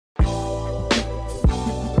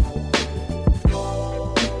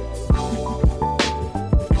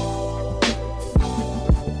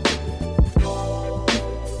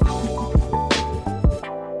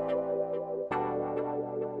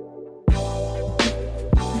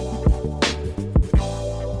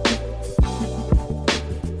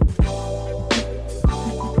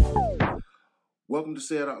Welcome to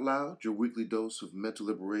Say It Out Loud, your weekly dose of mental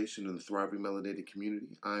liberation in the thriving melanated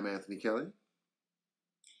community. I'm Anthony Kelly.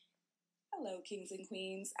 Hello, kings and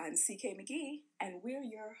queens. I'm CK McGee, and we're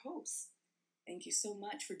your hosts. Thank you so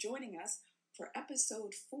much for joining us for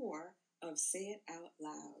episode 4 of Say It Out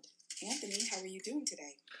Loud. Anthony, how are you doing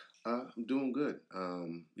today? I'm doing good.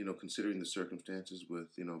 Considering the circumstances with,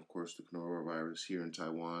 of course, the coronavirus here in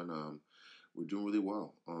Taiwan, we're doing really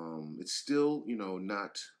well. It's still,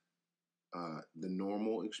 not the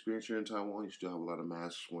normal experience here in Taiwan. You still have a lot of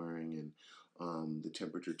masks wearing and the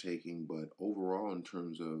temperature taking, but overall, in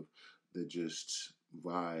terms of the just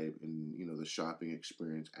vibe and the shopping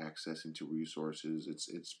experience, accessing to resources,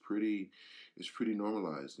 it's pretty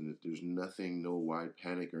normalized, and there's nothing, no wide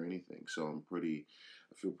panic or anything. So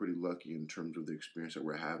I feel pretty lucky in terms of the experience that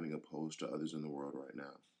we're having opposed to others in the world right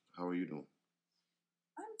now. How are you doing?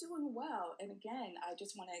 I'm doing well, and again, I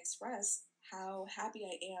just want to express how happy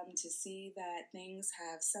I am to see that things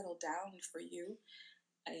have settled down for you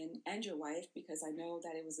and your wife, because I know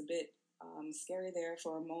that it was a bit scary there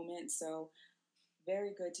for a moment. So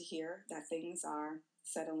very good to hear that things are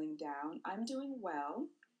settling down. I'm doing well,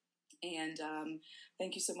 and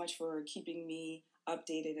thank you so much for keeping me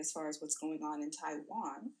updated as far as what's going on in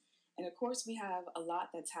Taiwan. And of course, we have a lot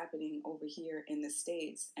that's happening over here in the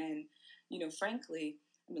States. And, frankly,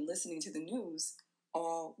 I've been listening to the news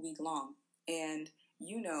all week long. And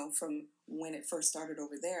from when it first started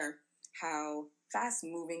over there, how fast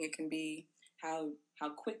moving it can be, how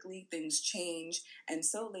quickly things change. And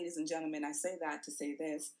so, ladies and gentlemen, I say that to say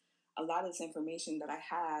this. A lot of this information that I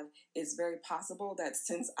have is very possible that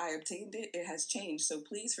since I obtained it, it has changed. So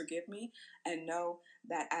please forgive me and know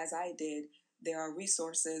that as I did, there are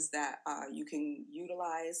resources that you can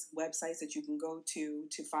utilize, websites that you can go to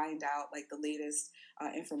find out like the latest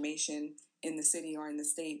information in the city or in the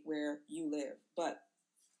state where you live. But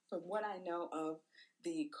from what I know of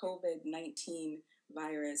the COVID-19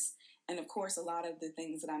 virus, and of course, a lot of the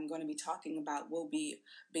things that I'm going to be talking about will be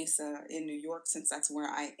based in New York, since that's where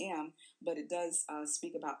I am, but it does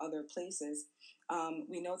speak about other places.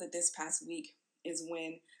 We know that this past week is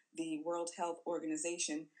when the World Health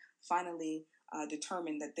Organization finally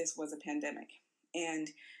determined that this was a pandemic. And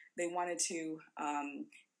they wanted to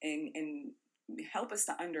and help us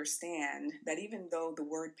to understand that even though the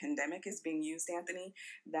word pandemic is being used, Anthony,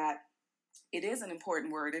 that it is an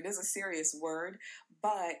important word. It is a serious word,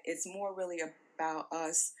 but it's more really about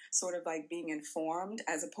us sort of like being informed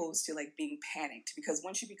as opposed to like being panicked. Because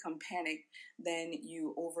once you become panicked, then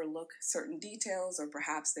you overlook certain details, or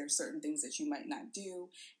perhaps there's certain things that you might not do,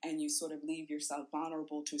 and you sort of leave yourself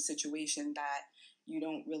vulnerable to a situation that you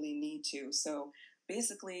don't really need to. So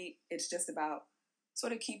basically, it's just about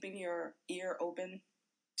sort of keeping your ear open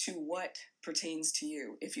to what pertains to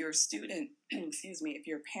you. If you're a student, if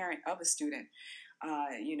you're a parent of a student,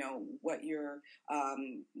 what you're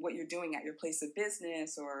doing at your place of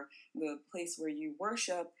business or the place where you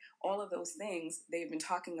worship, all of those things, they've been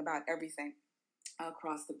talking about everything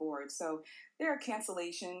across the board. So there are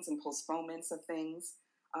cancellations and postponements of things,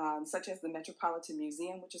 such as the Metropolitan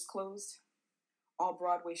Museum, which is closed, all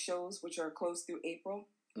Broadway shows, which are closed through April.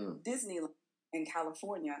 Disneyland in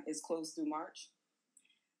California is closed through March.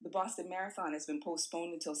 The Boston Marathon has been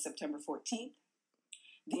postponed until September 14th.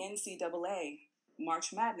 The NCAA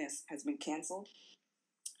March Madness has been canceled.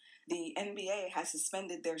 The NBA has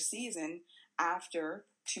suspended their season after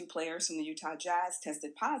 2 players from the Utah Jazz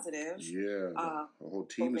tested positive. Yeah, the whole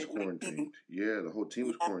team is quarantined. Yeah, the whole team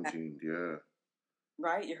is quarantined. Yeah.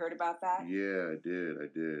 Right? You heard about that? Yeah, I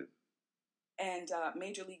did. And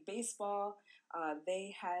Major League Baseball,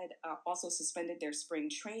 they had also suspended their spring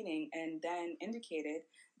training and then indicated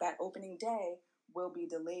that opening day will be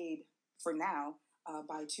delayed for now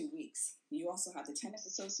by 2 weeks. You also have the Tennis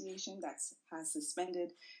Association that has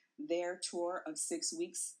suspended their tour of 6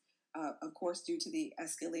 weeks, of course, due to the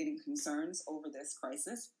escalating concerns over this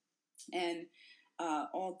crisis. And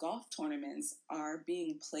all golf tournaments are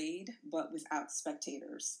being played, but without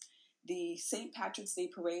spectators. The St. Patrick's Day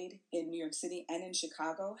Parade in New York City and in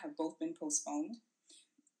Chicago have both been postponed.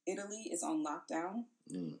 Italy is on lockdown.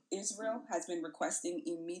 Israel has been requesting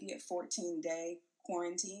immediate 14-day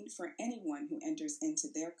quarantine for anyone who enters into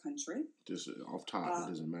their country. Just off top, it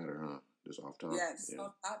doesn't matter, huh? Just off top. Yes,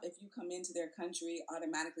 off top. If you come into their country,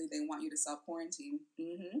 automatically they want you to self-quarantine.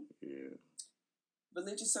 Mm-hmm. Yeah.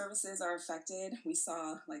 Religious services are affected. We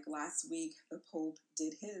saw, like last week, the Pope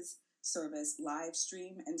did his service live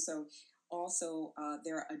stream, and so also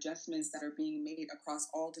there are adjustments that are being made across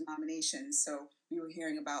all denominations. So we were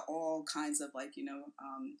hearing about all kinds of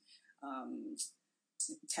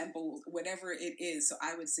temple, whatever it is. So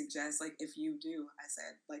I would suggest, like, if you do,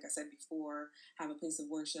 like I said before, have a place of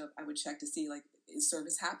worship, I would check to see, like, is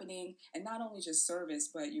service happening? And not only just service,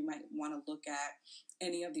 but you might want to look at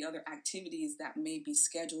any of the other activities that may be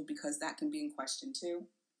scheduled, because that can be in question too.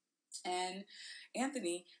 And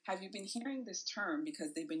Anthony, have you been hearing this term?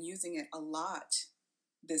 Because they've been using it a lot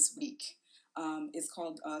this week. It's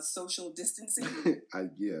called social distancing.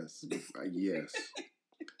 Yes, yes.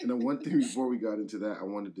 And then one thing before we got into that, I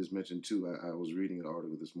wanted to just mention too. I was reading an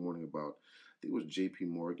article this morning about, I think it was J.P.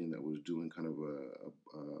 Morgan that was doing kind of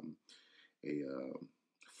a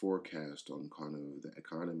forecast on kind of the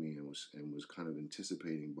economy, and was kind of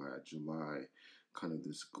anticipating by July kind of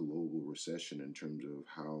this global recession in terms of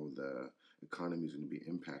how the economy is going to be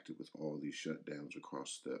impacted with all these shutdowns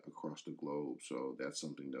across the globe. So that's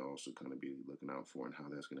something to also kind of be looking out for, and how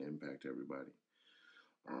that's going to impact everybody.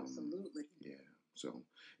 Absolutely. Yeah. So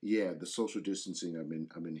yeah, the social distancing I've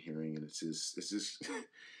been hearing, and it's just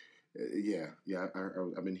yeah.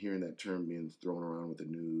 I've been hearing that term being thrown around with the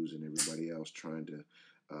news and everybody else trying to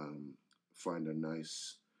find a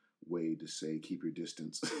nice way to say keep your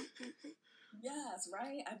distance. Yes,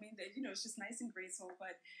 right. I mean, it's just nice and graceful,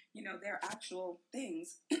 but there are actual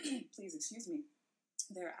things. Please excuse me.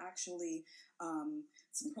 There are actually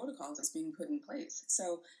some protocols that's being put in place.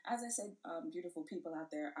 So, as I said, beautiful people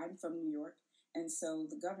out there, I'm from New York, and so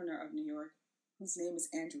the governor of New York, whose name is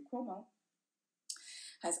Andrew Cuomo,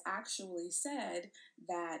 has actually said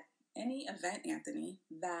that any event, Anthony,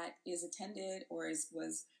 that is attended or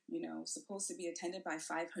was supposed to be attended by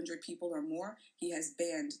 500 people or more, he has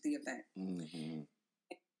banned the event. Mm-hmm.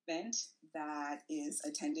 Event that is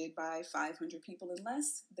attended by 500 people,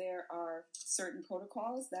 unless there are certain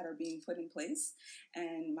protocols that are being put in place.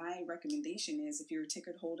 And my recommendation is, if you're a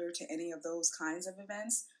ticket holder to any of those kinds of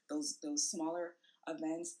events, those smaller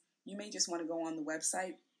events, you may just want to go on the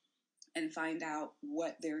website and find out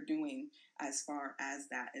what they're doing as far as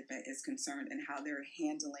that event is concerned, and how they're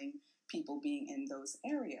handling people being in those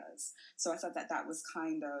areas. So I thought that was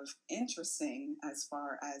kind of interesting as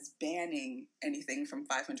far as banning anything from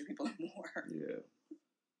 500 people or more. Yeah.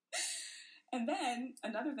 And then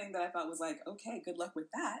another thing that I thought was like, okay, good luck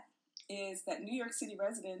with that, is that New York City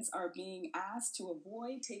residents are being asked to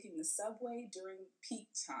avoid taking the subway during peak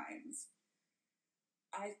times.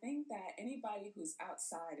 I think that anybody who's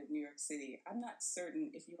outside of New York City, I'm not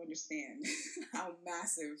certain if you understand how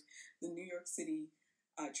massive the New York City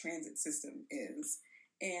transit system is.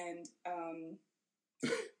 And I'm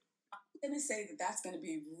going to say that that's going to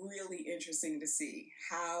be really interesting to see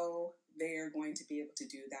how they're going to be able to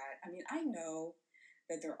do that. I mean, I know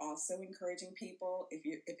that they're also encouraging people, if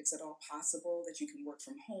it's at all possible, that you can work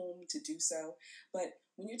from home, to do so. But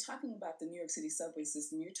when you're talking about the New York City subway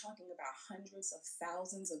system, you're talking about hundreds of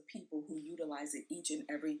thousands of people who utilize it each and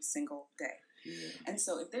every single day. Yeah. And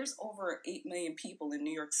so if there's over 8 million people in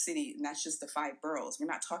New York City, and that's just the 5 boroughs, we're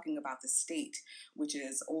not talking about the state, which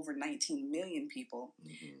is over 19 million people,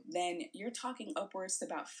 then you're talking upwards to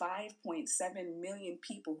about 5.7 million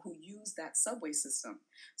people who use that subway system.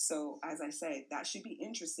 So as I say, that should be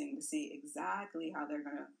interesting to see exactly how they're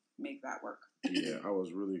going to make that work. Yeah,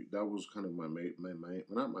 that was kind of my main, well,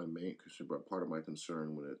 not my main concern, but part of my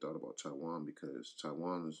concern when I thought about Taiwan, because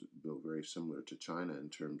Taiwan is built very similar to China in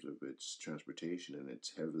terms of its transportation, and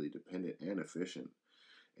it's heavily dependent and efficient.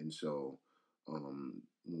 And so,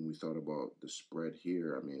 when we thought about the spread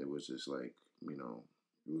here, I mean, it was just like,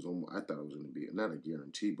 it was almost, I thought it was going to be not a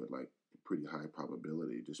guarantee, but like pretty high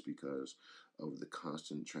probability, just because of the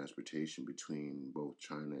constant transportation between both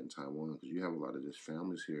China and Taiwan, because you have a lot of just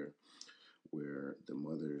families here where the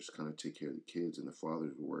mothers kind of take care of the kids and the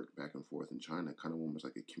fathers work back and forth in China, kind of almost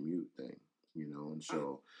like a commute thing, and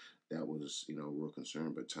so that was, a real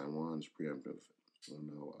concern. But Taiwan's preemptive,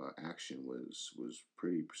 action was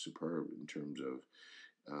pretty superb in terms of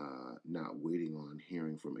not waiting on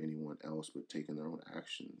hearing from anyone else, but taking their own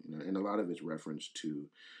action. And a lot of it's reference to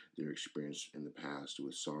their experience in the past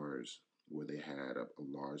with SARS, where they had a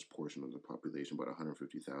large portion of the population, about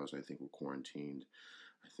 150,000, I think, were quarantined.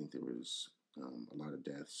 I think there was a lot of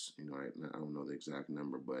deaths. I don't know the exact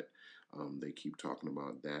number, but they keep talking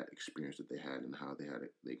about that experience that they had and how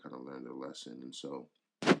they kind of learned their lesson. And so,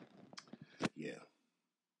 yeah.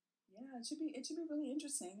 Yeah, it should be really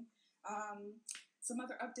interesting. Some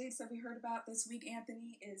other updates that we heard about this week,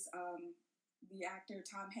 Anthony, is the actor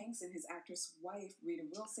Tom Hanks and his actress wife Rita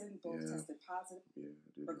Wilson both tested positive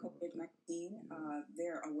for COVID-19.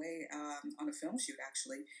 They're away on a film shoot,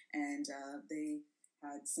 actually, and they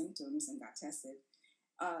had symptoms and got tested.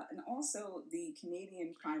 And also the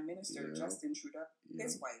Canadian Prime Minister, Justin Trudeau,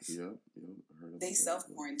 his wife. I heard they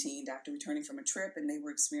self-quarantined after returning from a trip, and they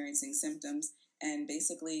were experiencing symptoms. And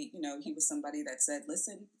basically, he was somebody that said,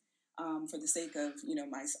 listen, for the sake of,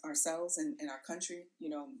 ourselves and our country,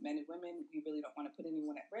 men and women, we really don't want to put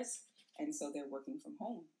anyone at risk. And so they're working from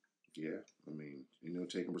home. Yeah, I mean,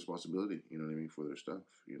 taking responsibility, for their stuff.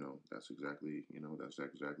 That's exactly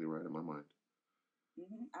right in my mind.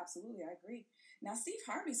 Absolutely, I agree. Now, Steve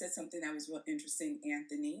Harvey said something that was real interesting,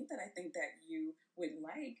 Anthony, that I think that you would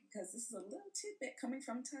like, because this is a little tidbit coming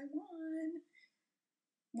from Taiwan.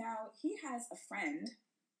 Now, he has a friend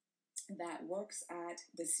that works at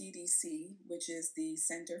the CDC, which is the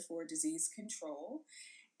Center for Disease Control.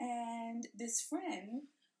 And this friend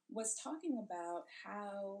was talking about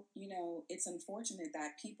how, it's unfortunate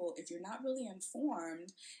that people, if you're not really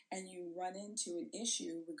informed and you run into an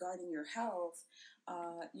issue regarding your health,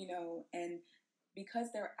 and because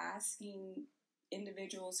they're asking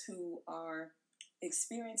individuals who are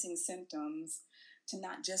experiencing symptoms to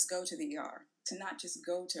not just go to the ER, to not just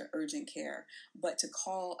go to urgent care, but to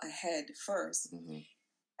call ahead first. Mm-hmm.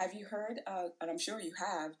 Have you heard, and I'm sure you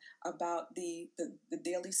have, about the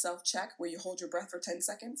daily self-check where you hold your breath for 10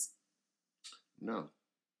 seconds? No.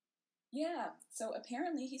 Yeah. So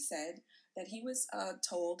apparently he said that he was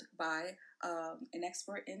told by an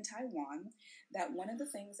expert in Taiwan that one of the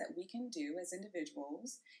things that we can do as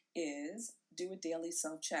individuals is do a daily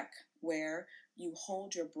self-check where you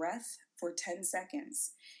hold your breath for 10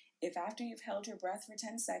 seconds. If after you've held your breath for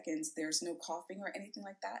 10 seconds, there's no coughing or anything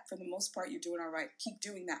like that, for the most part, you're doing all right. Keep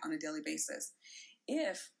doing that on a daily basis.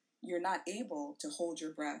 If you're not able to hold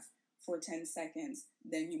your breath for 10 seconds,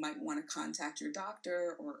 then you might want to contact your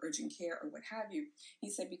doctor or urgent care or what have you. He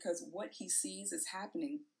said because what he sees is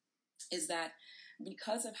happening is that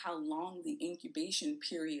because of how long the incubation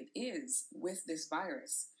period is with this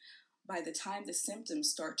virus, by the time the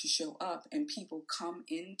symptoms start to show up and people come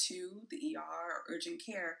into the ER or urgent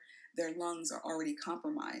care, their lungs are already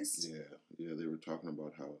compromised. Yeah, they were talking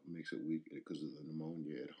about how it makes it weak because of the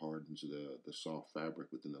pneumonia. It hardens the soft fabric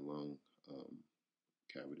within the lung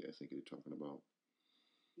cavity, I think they're talking about.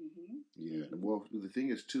 Mm-hmm. Yeah, well, the thing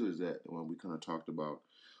is, too, is that when we kind of talked about,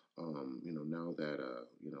 now that,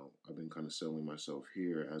 I've been kind of selling myself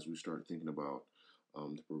here, as we start thinking about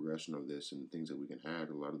the progression of this and things that we can add,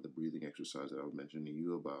 a lot of the breathing exercise that I was mentioning to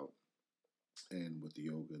you about, and with the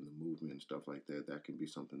yoga and the movement and stuff like that, that can be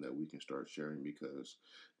something that we can start sharing because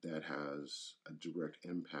that has a direct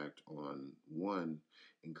impact on, one,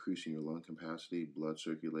 increasing your lung capacity, blood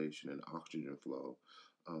circulation, and oxygen flow.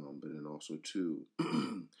 But then also, two,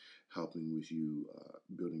 helping with you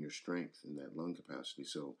building your strength in that lung capacity.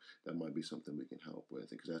 So that might be something we can help with,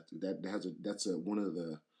 because that's one of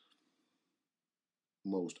the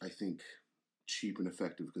most, I think, cheap and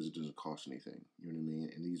effective because it doesn't cost anything. You know what I mean?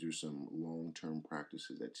 And these are some long-term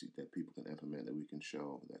practices that people can implement that we can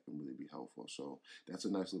show that can really be helpful. So that's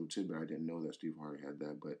a nice little tidbit. I didn't know that Steve Harvey had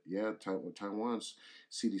that. But yeah, Taiwan's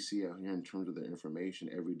CDC out here, in terms of their information,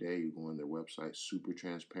 every day you go on their website, super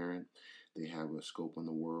transparent. They have a scope on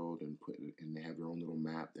the world and they have their own little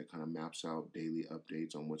map that kind of maps out daily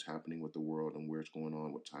updates on what's happening with the world and where it's going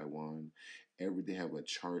on with Taiwan. They have a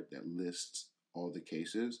chart that lists all the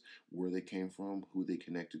cases, where they came from, who they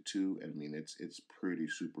connected to. I mean, it's pretty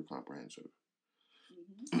super comprehensive.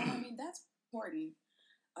 Mm-hmm. And I mean, that's important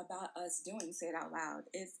about us doing Say It Out Loud.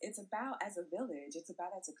 It's about, as a village, it's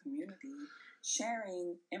about as a community,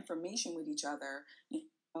 sharing information with each other,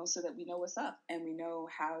 so that we know what's up and we know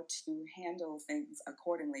how to handle things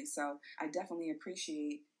accordingly. So I definitely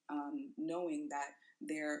appreciate knowing that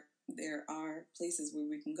there are places where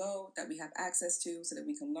we can go, that we have access to, so that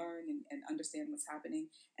we can learn and understand what's happening.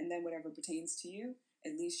 And then whatever pertains to you,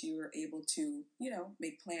 at least you are able to,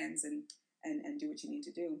 make plans and do what you need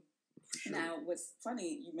to do. Sure. Now, what's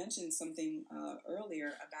funny, you mentioned something earlier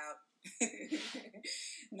about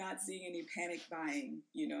not seeing any panic buying,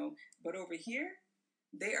 but over here,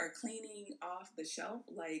 they are cleaning off the shelf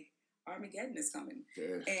like Armageddon is coming.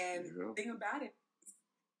 Yes, and the thing about it,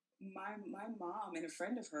 my mom and a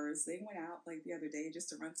friend of hers, they went out like the other day just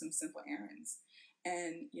to run some simple errands.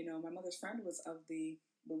 And, my mother's friend was of the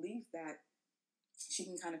belief that she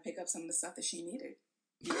can kind of pick up some of the stuff that she needed.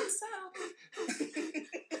 Not so.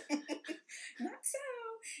 Not so.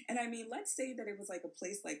 And I mean, let's say that it was like a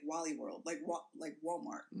place like Wally World, like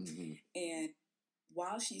Walmart. Mm-hmm. And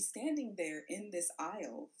while she's standing there in this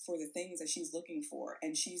aisle for the things that she's looking for,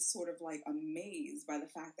 and she's sort of like amazed by the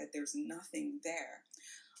fact that there's nothing there,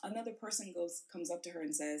 another person comes up to her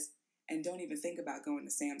and says, and don't even think about going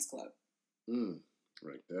to Sam's Club.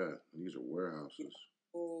 Like that. These are warehouses.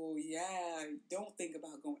 Oh, yeah. Don't think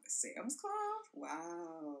about going to Sam's Club?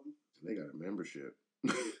 Wow. They got a membership.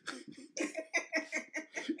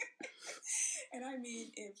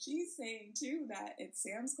 if she's saying too that it's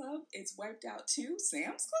Sam's Club, it's wiped out too,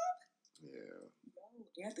 Sam's Club? Yeah.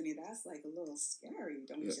 No, Anthony, that's like a little scary,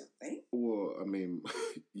 don't Yeah. you think? Well, I mean,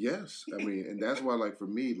 yes. I mean, and that's why, like, for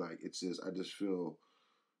me, like, it's just, I just feel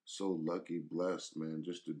so lucky, blessed, man,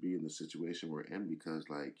 just to be in the situation we're in because,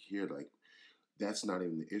 like, here, like, that's not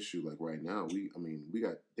even the issue. Like, right now, I mean,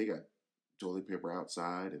 they got toilet paper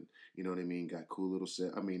outside and, you know what I mean, got cool little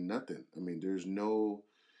set. I mean, nothing. I mean, there's no,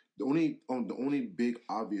 the only big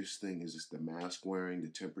obvious thing is just the mask wearing, the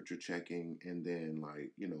temperature checking, and then,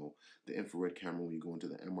 like, you know, the infrared camera when you go into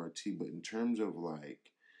the MRT. But in terms of, like,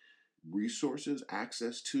 resources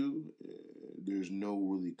access to, there's no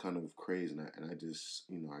really kind of craze, and I just,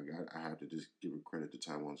 you know, I have to just give a credit to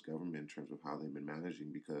Taiwan's government in terms of how they've been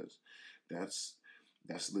managing because that's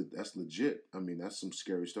that's legit. I mean, that's some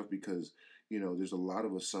scary stuff because, you know, there's a lot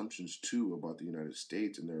of assumptions too about the United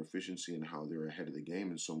States and their efficiency and how they're ahead of the game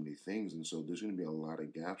in so many things, and so there's going to be a lot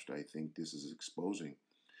of gaps that I think this is exposing,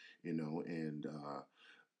 you know, and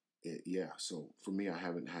yeah, so for me, I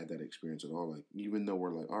haven't had that experience at all. Like, even though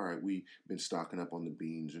we're like, all right, we've been stocking up on the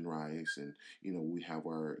beans and rice, and you know, we have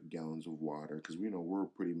our gallons of water because we know we're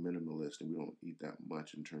pretty minimalist and we don't eat that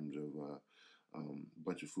much in terms of a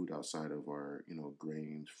bunch of food outside of our, you know,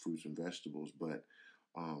 grains, fruits, and vegetables. But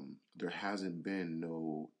there hasn't been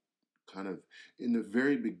no kind of, in the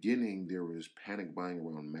very beginning there was panic buying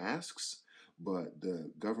around masks, but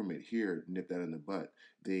the government here nipped that in the butt.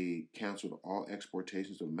 They canceled all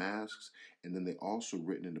exportations of masks, and then they also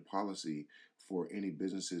written into policy for any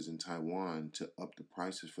businesses in Taiwan to up the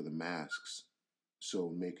prices for the masks,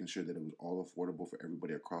 so making sure that it was all affordable for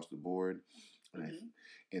everybody across the board. And,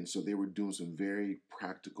 Mm-hmm. and so they were doing some very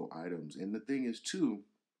practical items. And the thing is too,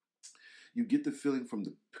 you get the feeling from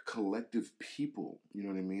the collective people. You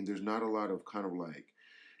know what I mean? There's not a lot of kind of like,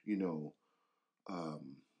 you know,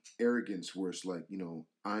 um, arrogance where it's like, you know,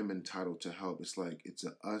 I'm entitled to help. It's like it's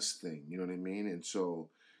a us thing. You know what I mean? And so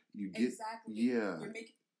you get, Exactly. yeah, You're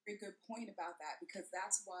making a very good point about that because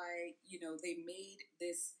that's why, you know, they made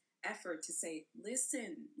this effort to say,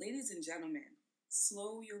 listen, ladies and gentlemen,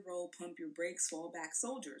 slow your roll, pump your brakes, fall back,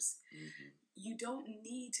 soldiers. mm-hmm. You don't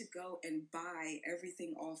need to go and buy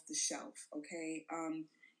everything off the shelf, okay?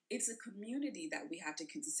 It's a community that we have to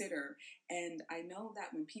consider. And I know that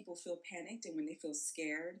when people feel panicked and when they feel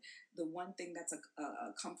scared, the one thing that's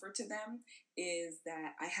a comfort to them is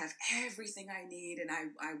that I have everything I need and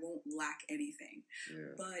I won't lack anything.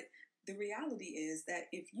 Yeah. But the reality is that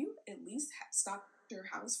if you at least stock your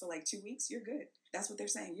house for like 2 weeks, you're good. That's what they're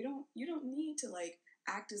saying. You don't need to like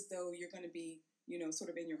act as though you're going to be, you know, sort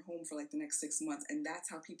of in your home for like the next 6 months. And that's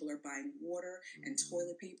how people are buying water and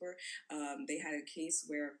toilet paper. They had a case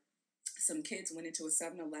where some kids went into a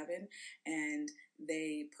 7-Eleven and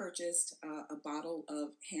they purchased a bottle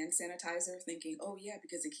of hand sanitizer thinking, oh yeah,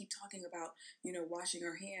 because they keep talking about, you know, washing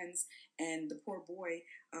our hands. And the poor boy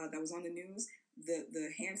that was on the news, the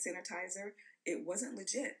hand sanitizer, it wasn't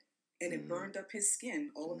legit. And it burned up his skin,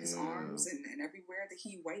 all of his arms, and everywhere that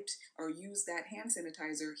he wiped or used that hand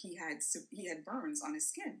sanitizer, he had burns on his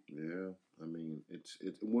skin. Yeah, I mean, it's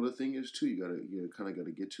well. The thing is too, you kind of got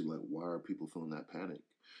to get to like, why are people feeling that panic?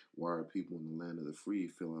 Why are people in the land of the free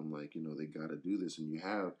feeling like, you know, they got to do this? And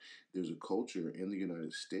there's a culture in the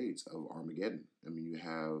United States of Armageddon. I mean, you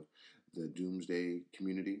have the Doomsday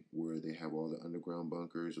community where they have all the underground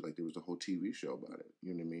bunkers. Like, there was a whole TV show about it.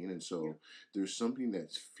 You know what I mean? And so there's something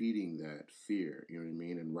that's feeding that fear. You know what I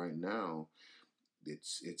mean? And right now,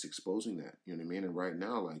 it's exposing that. You know what I mean? And right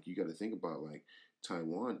now, like, you got to think about, like,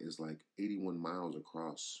 Taiwan is like 81 miles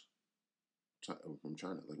across from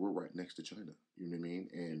China. Like, we're right next to China. You know what I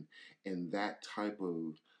mean? And that type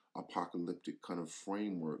of apocalyptic kind of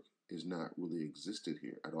framework is not really existed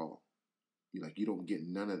here at all. You don't get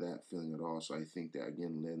none of that feeling at all. So I think that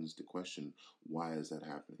again lends the question: why is that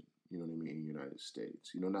happening? You know what I mean? In the United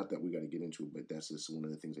States, you know, not that we got to get into it, but that's just one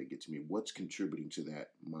of the things that get to me. What's contributing to that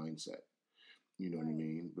mindset? You know what I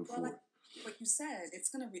mean? Before. Well, like you said,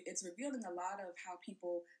 it's revealing a lot of how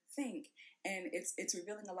people think, and it's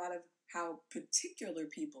revealing a lot of how particular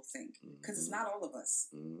people think, because it's not all of us.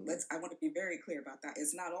 I want to be very clear about that.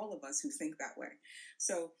 It's not all of us who think that way.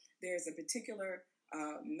 So there's a particular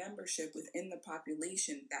membership within the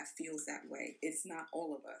population that feels that way. It's not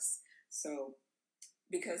all of us. So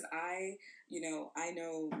because I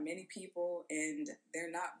know many people and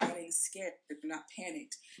they're not running scared, they're not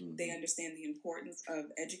panicked. They understand the importance of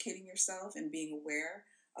educating yourself and being aware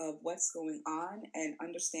of what's going on and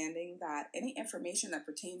understanding that any information that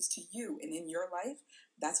pertains to you and in your life,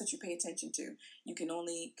 that's what you pay attention to. You can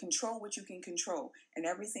only control what you can control, and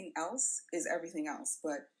everything else is everything else.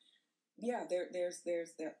 But yeah, there's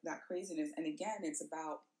that craziness, and again, it's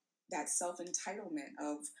about that self entitlement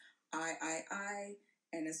of I,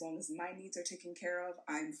 and as long as my needs are taken care of,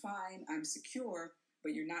 I'm fine, I'm secure.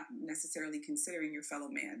 But you're not necessarily considering your fellow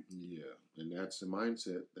man. Yeah, and that's a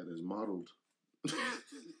mindset that is modeled. Tell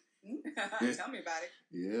me about it.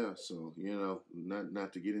 Yeah, so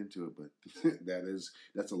not to get into it, but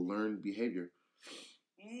that's a learned behavior.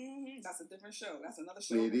 That's a different show. That's another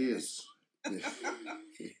show. It is.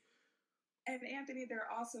 And Anthony, there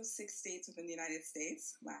are also 6 states within the United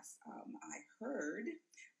States, last I heard,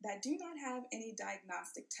 that do not have any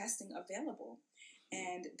diagnostic testing available.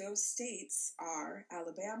 And those states are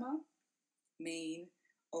Alabama, Maine,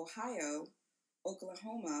 Ohio,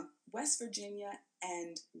 Oklahoma, West Virginia,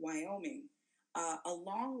 and Wyoming,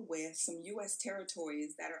 along with some U.S.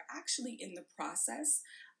 territories that are actually in the process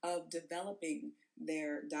of developing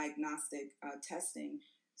their diagnostic testing.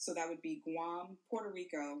 So that would be Guam, Puerto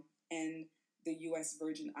Rico, and the U.S.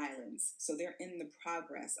 Virgin Islands. So they're in the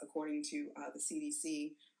progress, according to the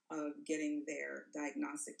CDC, of getting their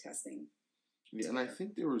diagnostic testing. Yeah, and I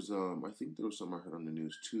think there was something I heard on the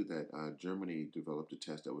news too that Germany developed a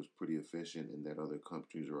test that was pretty efficient, and that other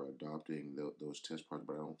countries are adopting those test parts.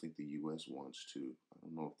 But I don't think the U.S. wants to. I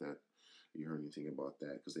don't know if that you heard anything about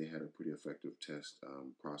that, because they had a pretty effective test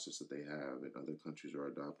process that they have, and other countries are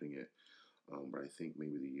adopting it. But I think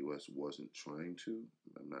maybe the U.S. wasn't trying to.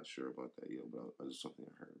 I'm not sure about that yet, but that's something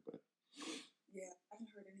I heard. But yeah, I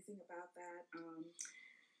haven't heard anything about that.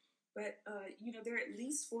 But there are at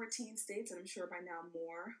least 14 states, and I'm sure by now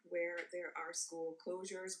more, where there are school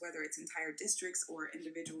closures, whether it's entire districts or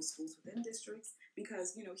individual schools within districts.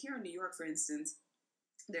 Because, here in New York, for instance,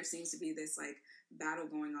 there seems to be this like battle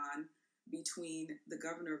going on between the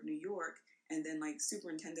governor of New York and then like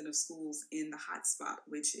superintendent of schools in the hot spot,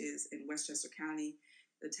 which is in Westchester County.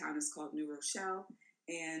 The town is called New Rochelle.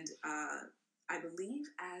 And I believe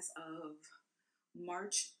as of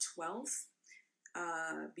March 12th,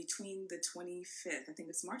 between the 25th, I think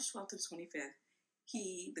it's March 12th to the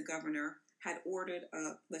 25th, the governor, had ordered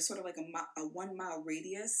sort of like a 1 mile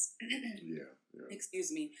radius. yeah.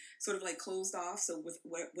 Excuse me, sort of like closed off. So with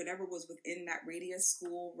whatever was within that radius,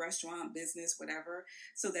 school, restaurant, business, whatever,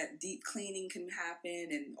 so that deep cleaning can happen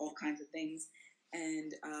and all kinds of things.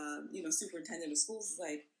 And superintendent of schools is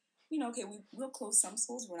like, okay, we'll close some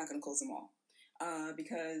schools, we're not going to close them all.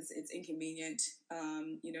 Because it's inconvenient.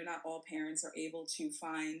 Not all parents are able to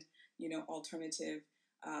find, alternative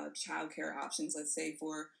childcare options, let's say,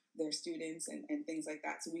 for their students and things like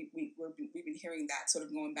that. So we've been hearing that sort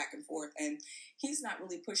of going back and forth. And he's not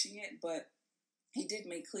really pushing it, but he did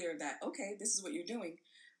make clear that, okay, this is what you're doing.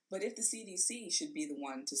 But if the CDC should be the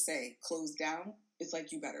one to say, close down, it's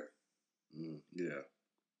like, you better. Yeah.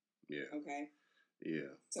 Okay.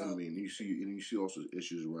 Yeah, so, I mean, you see also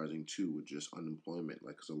issues rising too with just unemployment,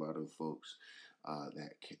 like because a lot of folks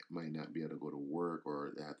that might not be able to go to work,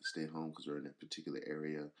 or they have to stay home because they're in a particular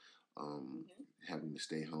area, having to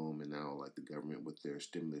stay home, and now like the government with their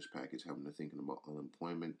stimulus package having to thinking about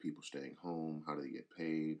unemployment, people staying home, how do they get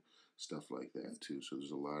paid, stuff like that too. So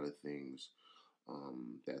there's a lot of things.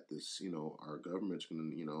 That this, our government's gonna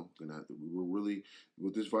have to. We're really,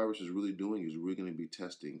 what this virus is really doing is we're going to be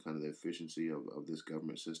testing kind of the efficiency of this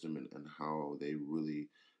government system, and how they really,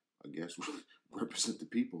 I guess, represent the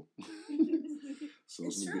people. So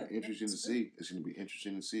it's going to be interesting to see. It's going to be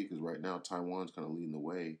interesting to see, because right now Taiwan's kind of leading the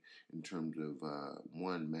way in terms of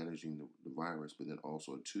one, managing the virus, but then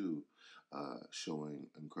also two, showing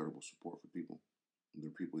incredible support for people,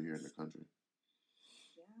 the people here in the country.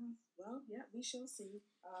 Well, yeah, we shall see.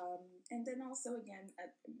 And then also, again,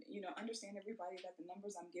 understand everybody that the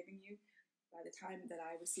numbers I'm giving you, by the time that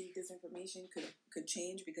I receive this information, could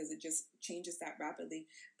change, because it just changes that rapidly.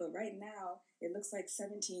 But right now, it looks like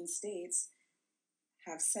 17 states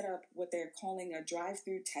have set up what they're calling a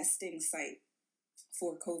drive-through testing site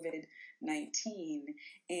for COVID-19.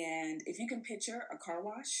 And if you can picture a car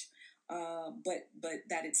wash, but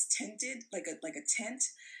that it's tented like a tent,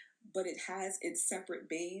 but it has its separate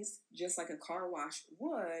bays, just like a car wash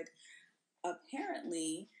would.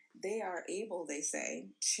 Apparently, they are able, they say,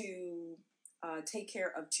 to take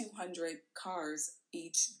care of 200 cars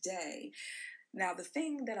each day. Now, the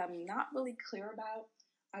thing that I'm not really clear about,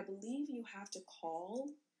 I believe you have to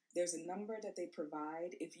call. There's a number that they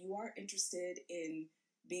provide if you are interested in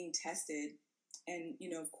being tested. And,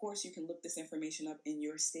 of course, you can look this information up in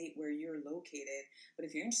your state where you're located. But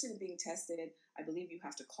if you're interested in being tested, I believe you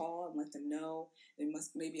have to call and let them know. They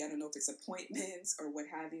must, maybe, I don't know if it's appointments or what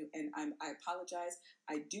have you. And I apologize.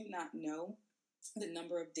 I do not know the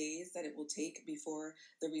number of days that it will take before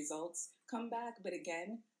the results come back. But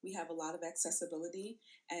again, we have a lot of accessibility,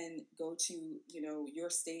 and go to, your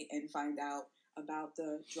state and find out about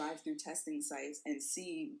the drive-through testing sites and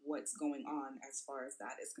see what's going on as far as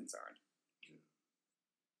that is concerned.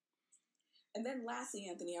 And then lastly,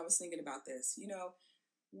 Anthony, I was thinking about this.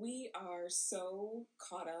 We are so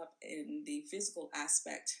caught up in the physical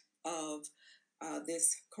aspect of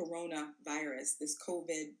this coronavirus, this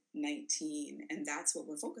COVID-19, and that's what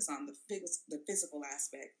we're focused on, the physical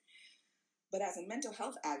aspect. But as a mental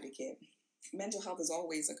health advocate, mental health is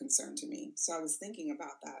always a concern to me. So I was thinking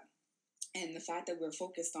about that. And the fact that we're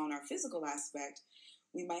focused on our physical aspect,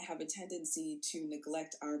 we might have a tendency to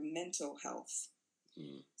neglect our mental health.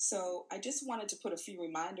 So I just wanted to put a few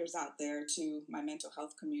reminders out there to my mental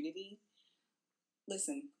health community.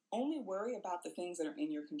 Listen, only worry about the things that are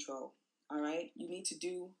in your control. All right? You need to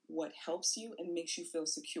do what helps you and makes you feel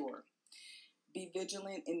secure. Be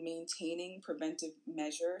vigilant in maintaining preventive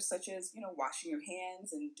measures such as, washing your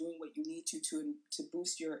hands and doing what you need to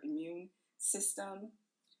boost your immune system.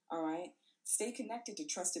 All right? Stay connected to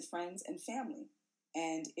trusted friends and family.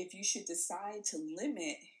 And if you should decide to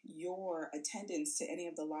limit your attendance to any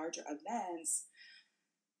of the larger events,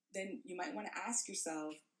 then you might want to ask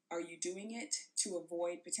yourself, are you doing it to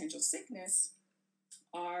avoid potential sickness,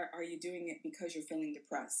 or are you doing it because you're feeling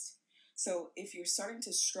depressed? So if you're starting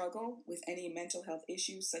to struggle with any mental health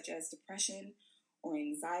issues such as depression or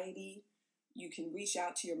anxiety, you can reach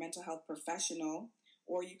out to your mental health professional,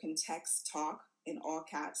 or you can text TALK, in all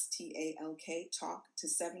caps, TALK, TALK, to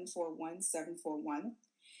 741-741.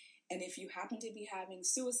 And if you happen to be having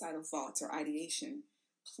suicidal thoughts or ideation,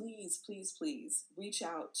 please, please, please reach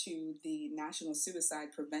out to the National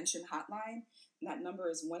Suicide Prevention Hotline. That number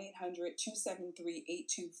is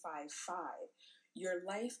 1-800-273-8255. Your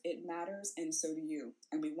life, it matters, and so do you.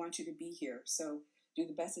 And we want you to be here. So do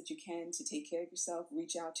the best that you can to take care of yourself.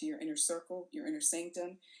 Reach out to your inner circle, your inner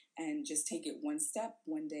sanctum, and just take it one step,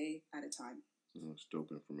 one day at a time. That's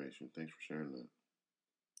dope information. Thanks for sharing that.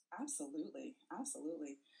 Absolutely.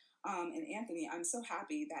 Absolutely. And Anthony, I'm so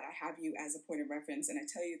happy that I have you as a point of reference. And I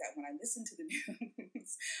tell you that when I listen to the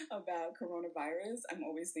news about coronavirus, I'm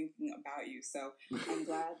always thinking about you. So I'm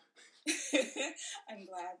glad. I'm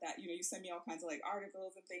glad that you send me all kinds of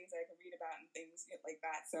articles and things that I can read about and things like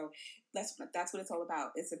that. So that's what it's all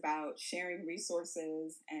about. It's about sharing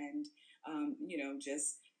resources and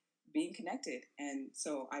just being connected. And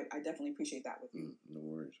so I definitely appreciate that with you. No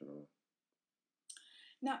worries at all.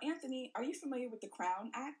 Now, Anthony, are you familiar with the Crown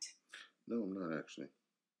Act? No, I'm not actually.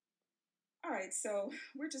 All right, so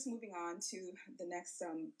we're just moving on to the next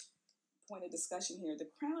point of discussion here. The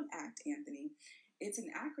Crown Act, Anthony, it's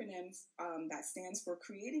an acronym that stands for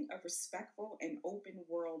Creating a Respectful and Open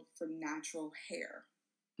World for Natural Hair.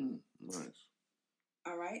 Nice.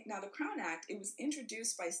 All right, now the Crown Act, it was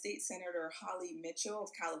introduced by State Senator Holly Mitchell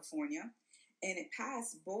of California, and it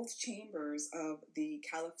passed both chambers of the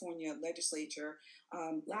California legislature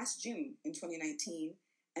last June in 2019,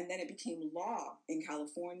 and then it became law in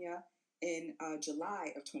California in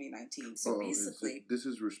July of 2019. So basically, this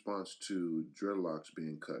is response to dreadlocks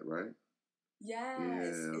being cut, right? Yes,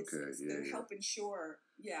 yeah, it's to help ensure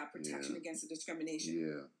protection against the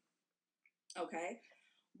discrimination. Yeah. Okay.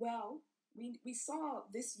 Well, we saw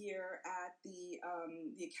this year at the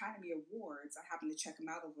Academy Awards. I happened to check them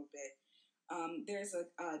out a little bit. There's a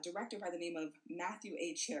director by the name of Matthew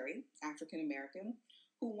A. Cherry, African American,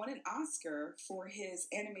 who won an Oscar for his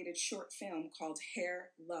animated short film called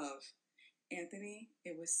Hair Love. Anthony,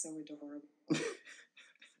 it was so adorable.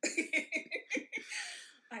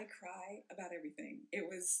 I cry about everything. It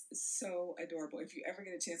was so adorable. If you ever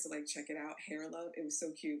get a chance to check it out, Hair Love, it was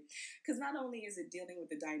so cute. Because not only is it dealing with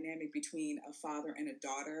the dynamic between a father and a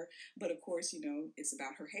daughter, but of course, it's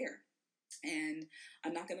about her hair. And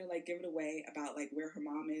I'm not going to give it away about where her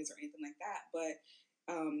mom is or anything like that, but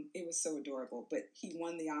it was so adorable. But he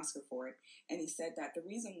won the Oscar for it. And he said that the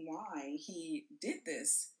reason why he did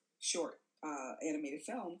this short animated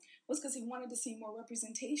film was because he wanted to see more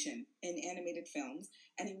representation in animated films,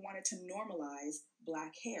 and he wanted to normalize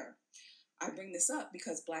Black hair. I bring this up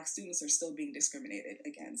because Black students are still being discriminated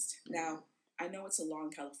against. Now, I know it's a law in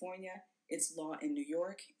California, it's law in New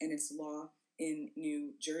York, and it's law in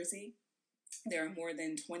New Jersey. There are more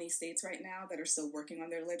than 20 states right now that are still working on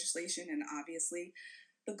their legislation, and obviously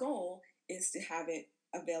the goal is to have it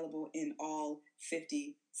available in all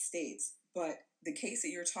 50 states. But the case that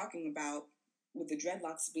you're talking about with the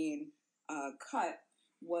dreadlocks being cut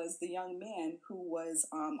was the young man who was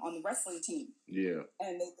on the wrestling team. Yeah.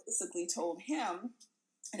 And they basically told him,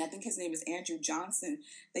 and I think his name is Andrew Johnson,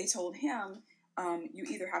 they told him you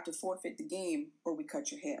either have to forfeit the game or we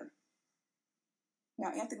cut your hair.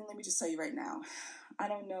 Now, Anthony, let me just tell you right now, I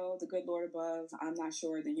don't know the good Lord above. I'm not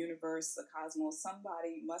sure the universe, the cosmos.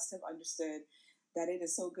 Somebody must have understood that it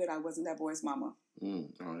is so good I wasn't that boy's mama. Oh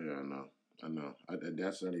yeah, I know.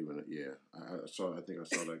 That's not even. Yeah, I saw. I think I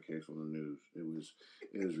saw that case on the news.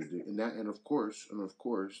 It was ridiculous. And of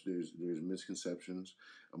course, there's misconceptions,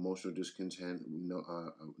 emotional discontent, no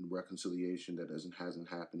reconciliation that hasn't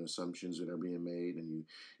happened, assumptions that are being made, and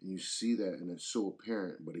you see that, and it's so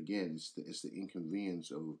apparent. But again, it's the inconvenience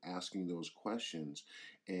of asking those questions,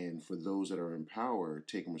 and for those that are in power,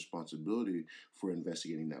 taking responsibility for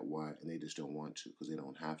investigating that why, and they just don't want to because they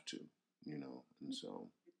don't have to, and so.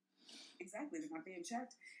 Exactly, they're not being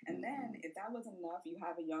checked. And then, if that wasn't enough, you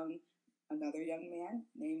have another young man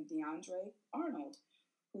named DeAndre Arnold,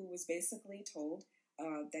 who was basically told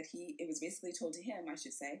it was basically told to him, I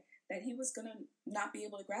should say, that he was gonna not be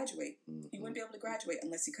able to graduate. Mm-hmm. He wouldn't be able to graduate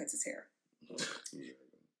unless he cuts his hair.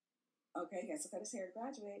 Okay, he has to cut his hair to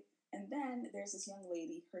graduate. And then there's this young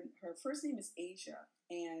lady. Her first name is Asia,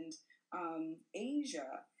 and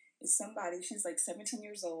Asia is somebody. She's like 17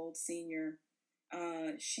 years old, senior.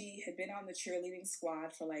 She had been on the cheerleading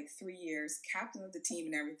squad for like 3 years, captain of the team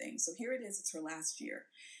and everything. So here it is, it's her last year.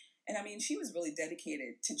 And I mean, she was really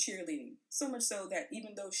dedicated to cheerleading. So much so that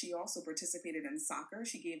even though she also participated in soccer,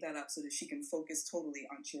 she gave that up so that she can focus totally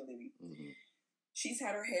on cheerleading. Mm-hmm. She's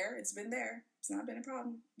had her hair, it's been there, it's not been a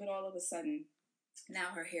problem. But all of a sudden, now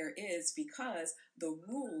her hair is, because the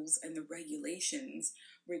rules and the regulations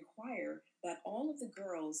require that all of the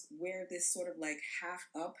girls wear this sort of like half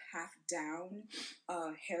up, half down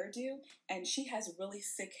hairdo, and she has really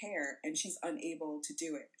thick hair and she's unable to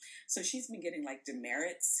do it. So she's been getting like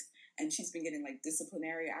demerits and she's been getting like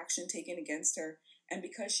disciplinary action taken against her. And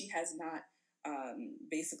because she has not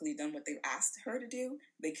basically done what they asked her to do,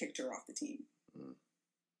 they kicked her off the team. Mm.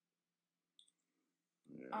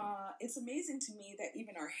 Yeah. It's amazing to me that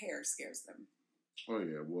even our hair scares them. Oh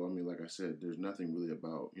yeah, well, I mean, like I said, there's nothing really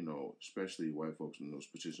about, especially white folks in those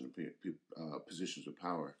positions of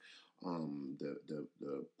power.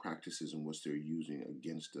 The practices and what they're using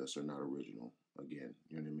against us are not original. Again,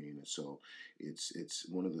 you know what I mean. And so it's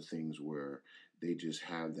one of the things where they just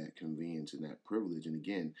have that convenience and that privilege. And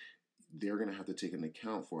again, they're going to have to take an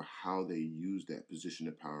account for how they use that position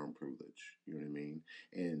of power and privilege. You know what I mean?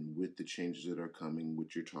 And with the changes that are coming,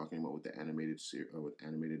 what you're talking about with the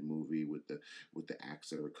animated movie, with the acts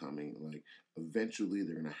that are coming, like eventually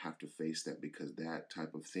they're going to have to face that because that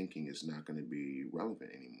type of thinking is not going to be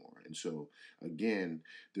relevant anymore. And so again,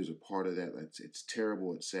 there's a part of that that's it's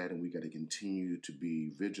terrible, it's sad, and we got to continue to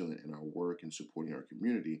be vigilant in our work and supporting our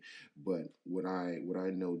community. But what I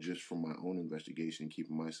know just from my own investigation,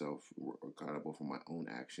 keeping myself accountable for my own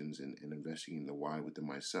actions and investigating the why within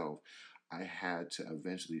myself, I had to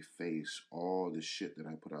eventually face all the shit that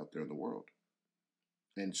I put out there in the world.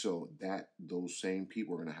 And so those same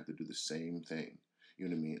people are going to have to do the same thing. You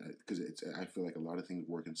know what I mean? Because I feel like a lot of things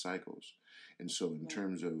work in cycles. And so in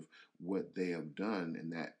terms of what they have done in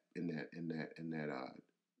that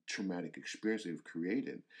traumatic experience they've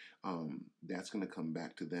created, that's going to come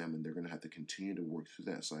back to them, and they're going to have to continue to work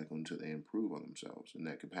through that cycle until they improve on themselves in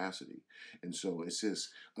that capacity. And so it's just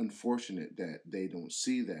unfortunate that they don't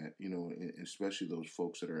see that, especially those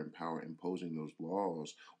folks that are in power imposing those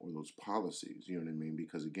laws or those policies, you know what I mean?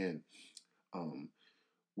 Because again,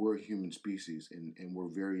 we're a human species and we're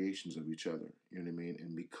variations of each other, you know what I mean?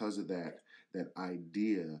 And because of that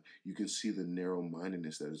idea, you can see the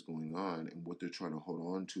narrow-mindedness that is going on and what they're trying to hold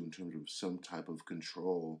on to in terms of some type of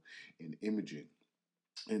control and imaging.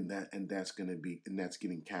 And that's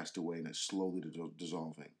getting cast away, and it's slowly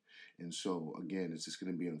dissolving. And so again, it's just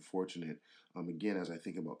going to be unfortunate. Again, as I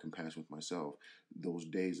think about compassion with myself, those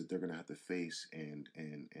days that they're going to have to face and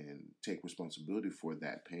take responsibility for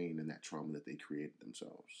that pain and that trauma that they created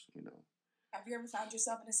themselves. Have you ever found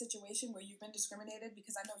yourself in a situation where you've been discriminated?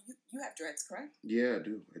 Because I know you have dreads, correct? Yeah,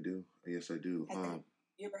 I do. Yes, I do.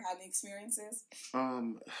 You ever had any experiences?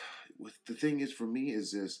 The thing is, for me,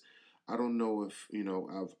 is this. I don't know if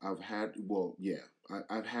I've had. Well, yeah,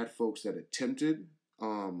 I've had folks that attempted.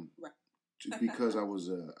 Right. Because I was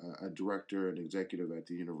a director and executive at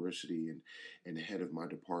the university and the head of my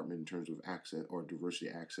department in terms of access or diversity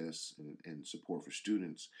access and support for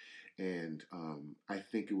students. And I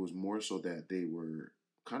think it was more so that they were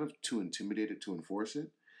kind of too intimidated to enforce it.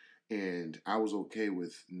 And I was okay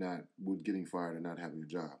with getting fired and not having a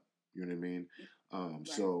job. You know what I mean? Right.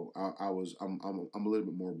 So I'm a little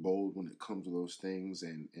bit more bold when it comes to those things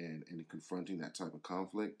and confronting that type of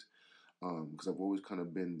conflict. because I've always kind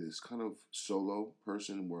of been this kind of solo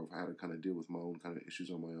person where I've had to kind of deal with my own kind of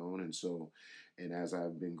issues on my own. And so, and as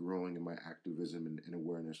I've been growing in my activism and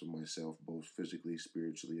awareness of myself, both physically,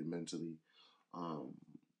 spiritually, and mentally, um,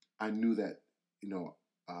 I knew that,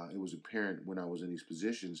 it was apparent when I was in these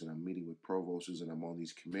positions and I'm meeting with provosts and I'm on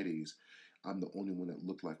these committees, I'm the only one that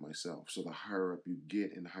looked like myself. So the higher up you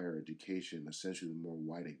get in higher education, essentially the more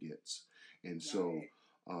white it gets. And so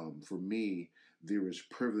for me, there was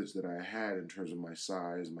privilege that I had in terms of my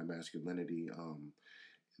size, my masculinity,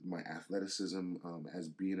 my athleticism, as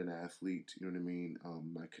being an athlete, you know what I mean?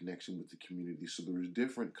 My connection with the community. So there was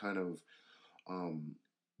different kind of um,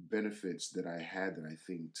 benefits that I had that I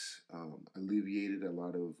think alleviated a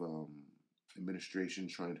lot of administration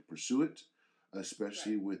trying to pursue it,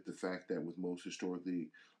 especially with the fact that with most historically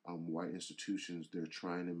white institutions, they're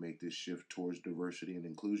trying to make this shift towards diversity and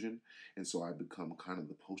inclusion. And so I become kind of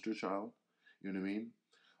the poster child, you know what I mean?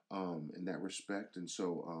 In that respect. And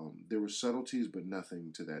so there were subtleties, but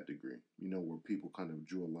nothing to that degree, where people kind of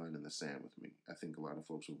drew a line in the sand with me. I think a lot of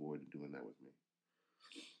folks avoided doing that with me.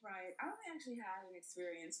 Right. I only actually had an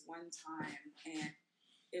experience one time, and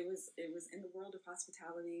it was in the world of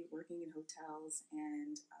hospitality, working in hotels,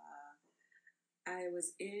 and I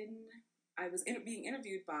was being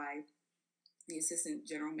interviewed by the assistant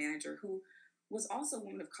general manager, who was also a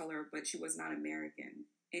woman of color, but she was not American.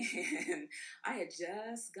 And I had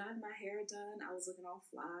just gotten my hair done. I was looking all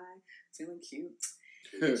fly, feeling cute.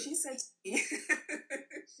 And she said to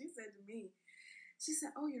me, she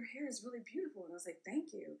said, "Oh, your hair is really beautiful." And I was like,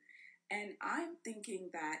 "Thank you." And I'm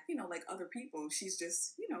thinking that, like other people, she's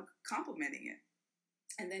just, complimenting it.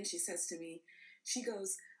 And then she says to me, she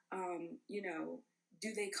goes,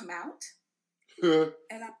 "Do they come out?" And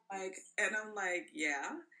I'm like,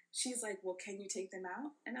 "Yeah." She's like, "Well, can you take them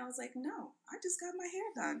out?" And I was like, "No, I just got my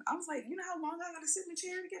hair done." I was like, "You know how long I got to sit in the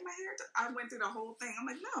chair to get my hair done?" I went through the whole thing. I'm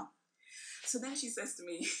like, "No." So then she says to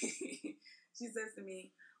me,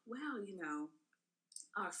 "Well,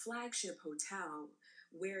 our flagship hotel,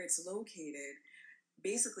 where it's located,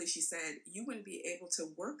 basically," she said, "you wouldn't be able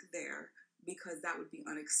to work there because that would be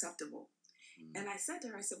unacceptable." And I said to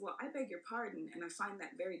her, I said, "Well, I beg your pardon, and I find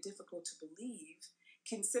that very difficult to believe,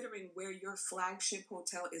 considering where your flagship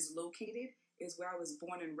hotel is located is where I was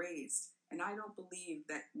born and raised. And I don't believe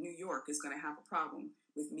that New York is going to have a problem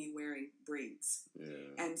with me wearing braids."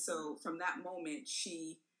 Yeah. And so from that moment,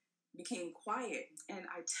 she became quiet. And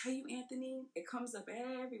I tell you, Anthony, it comes up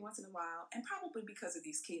every once in a while, and probably because of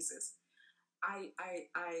these cases.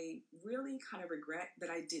 I really kind of regret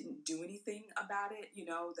that I didn't do anything about it,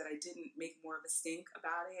 that I didn't make more of a stink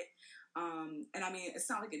about it. And I mean, it's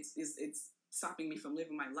not like it's stopping me from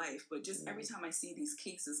living my life, but just every time I see these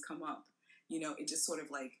cases come up, it just sort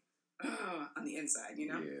of like, on the inside,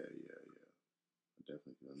 Yeah. I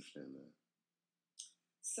definitely can understand that.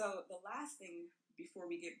 So the last thing before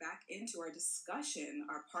we get back into our discussion,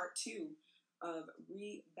 our part 2 of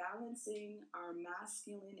rebalancing our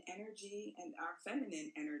masculine energy and our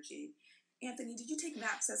feminine energy. Anthony, did you take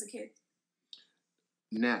naps as a kid?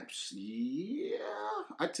 Naps, yeah.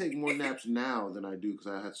 I take more naps now than I do because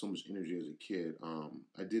I had so much energy as a kid.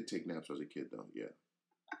 I did take naps as a kid, though. Yeah.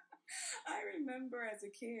 I remember as a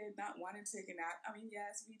kid not wanting to take a nap. I mean,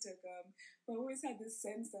 yes, we took them, but I always had this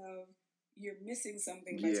sense of you're missing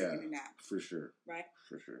something by taking a nap. For sure. Right?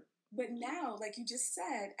 For sure. But now, like you just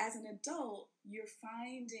said, as an adult, you're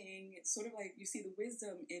finding sort of like you see the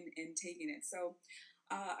wisdom in taking it. So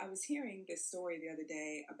I was hearing this story the other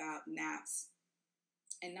day about naps,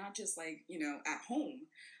 and not just like, at home,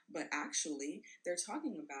 but actually they're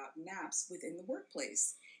talking about naps within the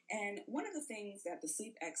workplace. And one of the things that the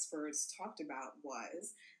sleep experts talked about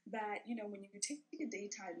was that, when you take a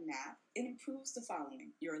daytime nap, it improves the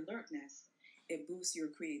following: your alertness, it boosts your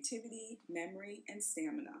creativity, memory, and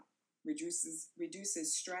stamina, reduces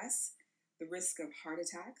stress, the risk of heart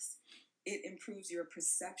attacks. It improves your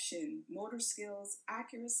perception, motor skills,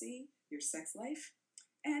 accuracy, your sex life,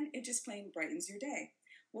 and it just plain brightens your day.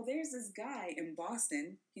 Well, there's this guy in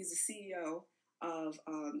Boston. He's the CEO of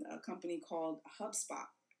a company called HubSpot.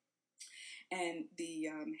 And the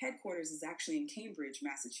headquarters is actually in Cambridge,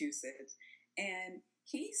 Massachusetts. And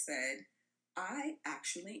he said, "I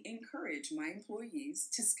actually encourage my employees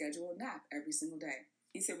to schedule a nap every single day."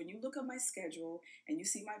 He said, "When you look at my schedule and you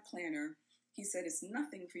see my planner," he said, "it's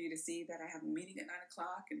nothing for you to see that I have a meeting at 9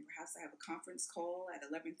 o'clock and perhaps I have a conference call at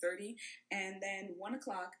 11:30, and then 1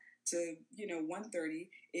 o'clock to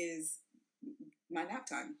 1:30 is my nap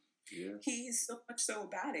time." Yeah. He's so much so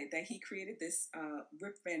about it that he created this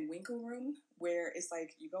Rip Van Winkle room where it's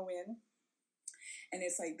like you go in and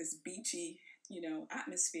it's like this beachy,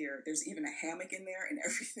 atmosphere. There's even a hammock in there and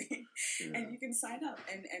everything, Yeah. and you can sign up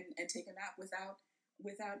and take a nap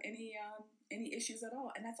without any issues at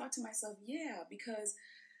all. And I thought to myself, yeah, because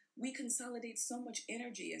we consolidate so much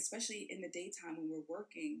energy, especially in the daytime when we're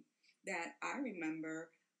working, that I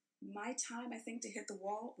remember my time, I think, to hit the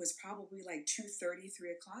wall was probably like 2:30,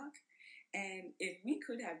 3 o'clock. And if we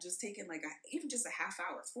could have just taken like even just a half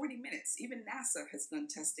hour, 40 minutes, even NASA has done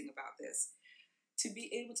testing about this, to be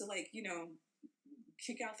able to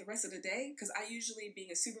kick out the rest of the day. Because I usually,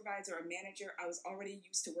 being a supervisor or manager, I was already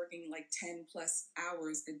used to working like 10 plus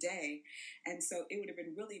hours a day. And so it would have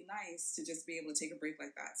been really nice to just be able to take a break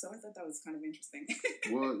like that. So I thought that was kind of interesting.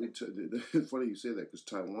 Well, it's funny you say that because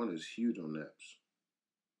Taiwan is huge on naps.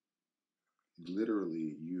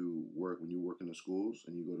 Literally, when you work in the schools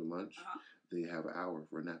and you go to lunch, Uh-huh. they have an hour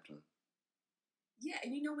for a nap time. Yeah,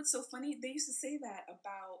 and you know what's so funny? They used to say that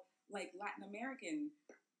about like Latin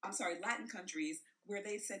countries, where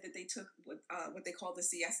they said that they took what they call the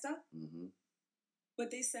siesta. Mm-hmm.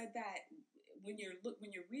 But they said that when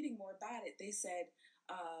you're reading more about it, they said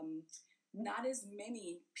not as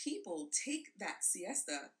many people take that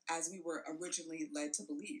siesta as we were originally led to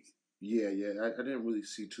believe. Yeah. I didn't really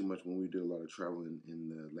see too much when we did a lot of traveling in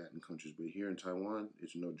the Latin countries, but here in Taiwan,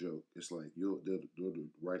 it's no joke. It's like they'll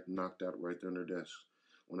right knocked out right there on their desk.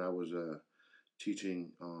 When I was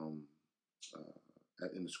teaching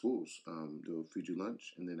in the schools, they'll feed you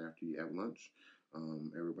lunch, and then after you have lunch,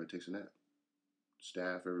 everybody takes a nap.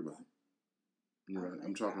 Staff, everybody.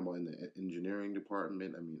 I'm talking about in the engineering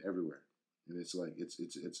department. I mean, everywhere, and it's like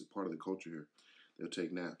it's a part of the culture here. They'll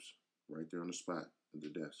take naps right there on the spot at the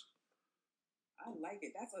desk. I like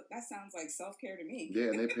it. That sounds like self-care to me. Yeah,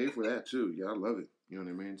 and they pay for that too. Yeah, I love it. You know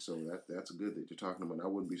what I mean? So that's good that you're talking about. I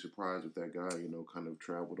wouldn't be surprised if that guy, kind of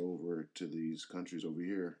traveled over to these countries over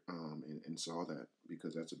here, and saw that,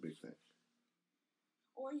 because that's a big thing.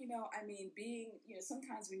 Or, being,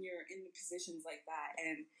 sometimes when you're in positions like that,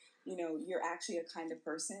 and, you're actually a kind of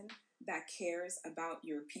person that cares about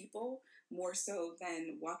your people more so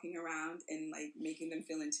than walking around and like making them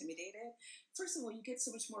feel intimidated. First of all, you get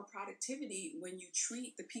so much more productivity when you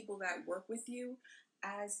treat the people that work with you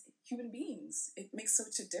as human beings. It makes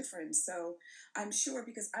such a difference. So I'm sure,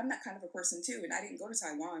 because I'm that kind of a person too, and I didn't go to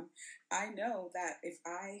Taiwan, I know that if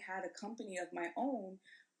I had a company of my own,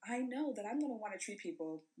 I know that I'm going to want to treat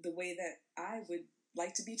people the way that I would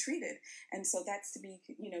like to be treated. And so that's to be,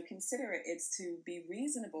 considerate. It's to be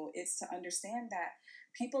reasonable. It's to understand that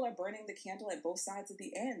people are burning the candle at both sides of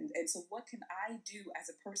the end. And so what can I do as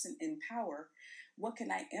a person in power? What can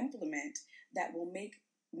I implement that will make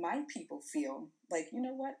my people feel like, you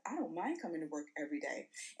know what, I don't mind coming to work every day.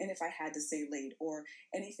 And if I had to stay late or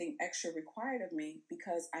anything extra required of me,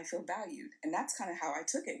 because I feel valued. And that's kind of how I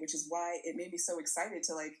took it, which is why it made me so excited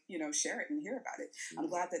to share it and hear about it. I'm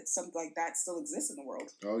glad that something like that still exists in the world.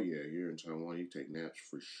 Oh yeah, here in Taiwan, you take naps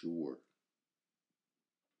for sure.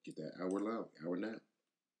 Get that hour nap.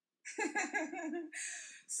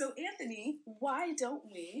 So, Anthony, why don't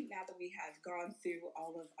we, now that we have gone through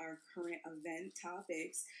all of our current event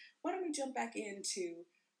topics, why don't we jump back into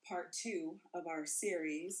part 2 of our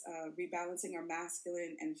series, Rebalancing Our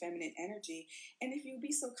Masculine and Feminine Energy? And if you'd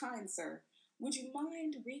be so kind, sir, would you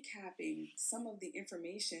mind recapping some of the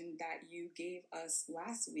information that you gave us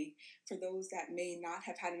last week for those that may not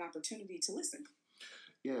have had an opportunity to listen?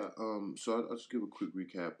 Yeah, so I'll just give a quick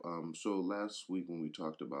recap. So last week when we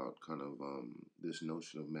talked about kind of this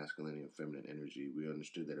notion of masculinity and feminine energy, we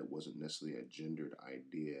understood that it wasn't necessarily a gendered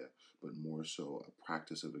idea, but more so a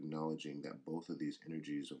practice of acknowledging that both of these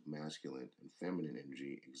energies of masculine and feminine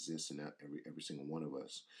energy exist in every single one of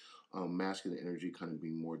us. Masculine energy kind of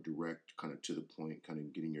being more direct, kind of to the point, kind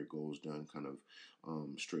of getting your goals done, kind of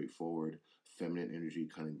straightforward. Feminine energy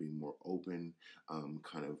kind of being more open,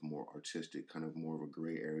 kind of more artistic, kind of more of a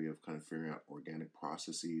gray area of kind of figuring out organic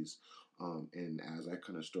processes. And as I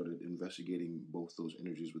kind of started investigating both those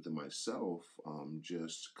energies within myself,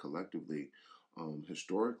 just collectively,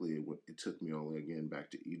 historically, it took me all the way again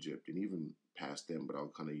back to Egypt and even past them, but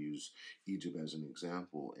I'll kind of use Egypt as an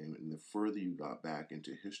example. And the further you got back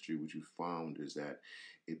into history, what you found is that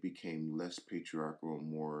it became less patriarchal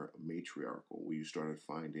and more matriarchal, where you started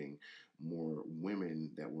finding more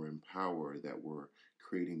women that were in power, that were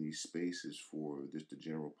creating these spaces for the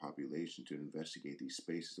general population to investigate these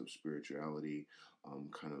spaces of spirituality,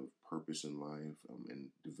 kind of purpose in life, and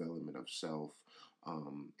development of self.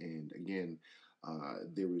 And again,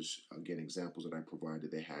 there was, again, examples that I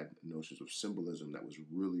provided. They had notions of symbolism that was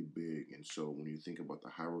really big. And so when you think about the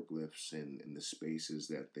hieroglyphs and the spaces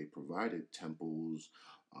that they provided, temples,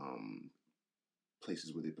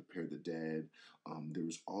 places where they prepared the dead. There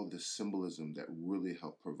was all this symbolism that really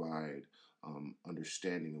helped provide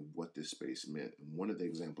understanding of what this space meant. And one of the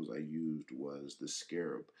examples I used was the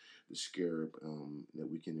scarab. The scarab that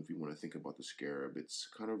we can, if you want to think about the scarab, it's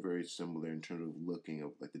kind of very similar in terms of looking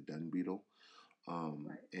of like the dung beetle.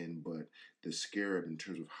 But the scarab, in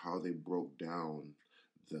terms of how they broke down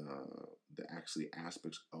the actually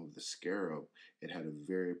aspects of the scarab, it had a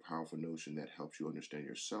very powerful notion that helps you understand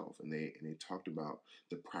yourself. And they talked about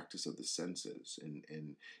the practice of the senses,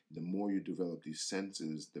 and the more you develop these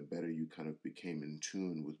senses, the better you kind of became in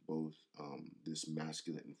tune with both this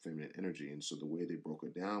masculine and feminine energy. And so the way they broke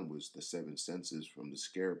it down was the seven senses from the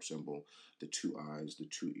scarab symbol: the two eyes, the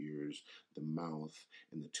two ears, the mouth,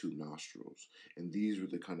 and the two nostrils. And these were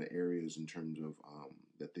the kind of areas in terms of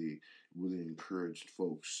that they really encouraged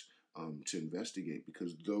folks to investigate,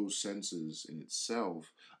 because those senses in itself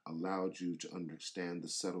allowed you to understand the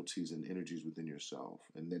subtleties and energies within yourself.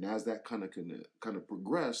 And then as that kind of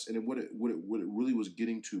progressed, and what it really was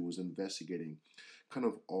getting to was investigating kind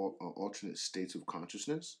of alternate states of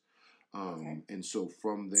consciousness. And so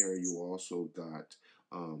from there, you also got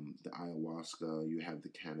the ayahuasca, you have the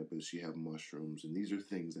cannabis, you have mushrooms, and these are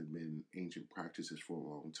things that have been ancient practices for a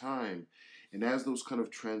long time. And as those kind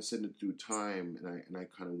of transcended through time, and I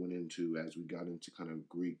kind of went into, as we got into kind of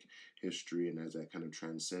Greek history, and as that kind of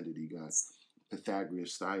transcended, you got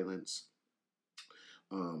Pythagoras' silence.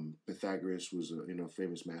 Pythagoras was a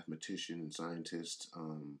famous mathematician and scientist,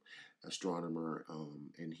 astronomer,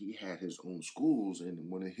 and he had his own schools. And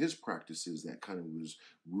one of his practices that kind of was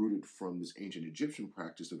rooted from this ancient Egyptian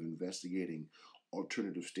practice of investigating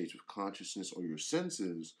alternative states of consciousness or your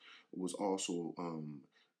senses was also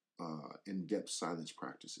in-depth silence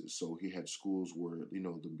practices. So he had schools where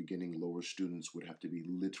the beginning lower students would have to be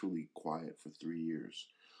literally quiet for 3 years.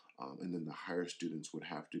 And then the higher students would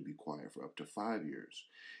have to be quiet for up to 5 years.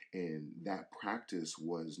 And that practice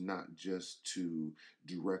was not just to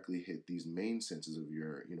directly hit these main senses of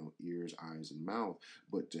your, ears, eyes, and mouth,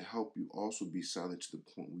 but to help you also be silent to the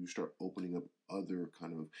point where you start opening up other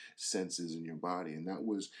kind of senses in your body. And that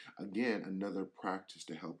was, again, another practice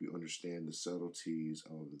to help you understand the subtleties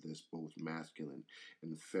of this both masculine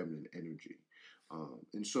and feminine energy.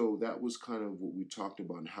 And so that was kind of what we talked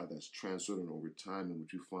about, and how that's transferred over time. And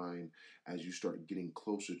what you find as you start getting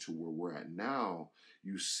closer to where we're at now,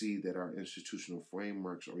 you see that our institutional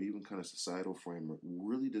frameworks, or even kind of societal framework,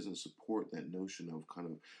 really doesn't support that notion of kind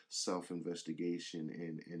of self-investigation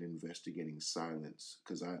and investigating silence.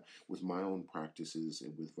 Because with my own practices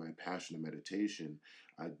and with Vipassana meditation,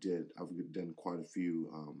 I've done quite a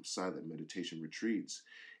few silent meditation retreats.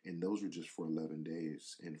 And those were just for 11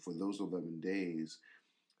 days. And for those 11 days,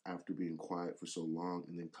 after being quiet for so long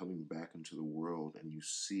and then coming back into the world, and you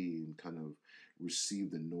see and kind of receive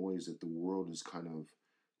the noise that the world is kind of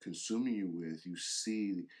consuming you with, you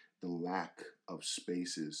see the lack of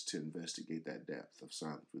spaces to investigate that depth of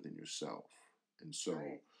silence within yourself. And so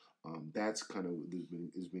that's kind of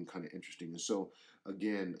has been kind of interesting. And so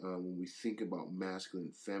again, when we think about masculine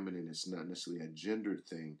and feminine, it's not necessarily a gendered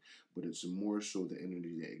thing, but it's more so the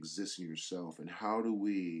energy that exists in yourself. And how do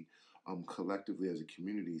we collectively as a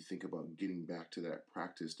community think about getting back to that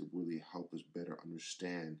practice to really help us better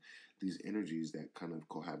understand these energies that kind of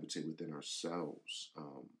cohabitate within ourselves.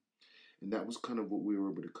 And that was kind of what we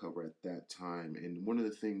were able to cover at that time. And one of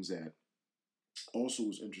the things that also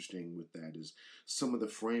was interesting with that is some of the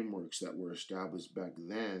frameworks that were established back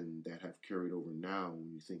then that have carried over now. When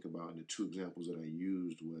you think about, and the two examples that I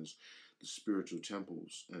used was the spiritual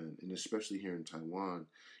temples, and especially here in Taiwan,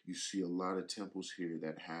 you see a lot of temples here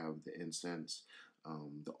that have the incense,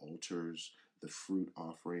 the altars, the fruit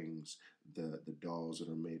offerings, the dolls that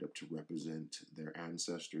are made up to represent their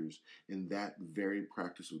ancestors. In that very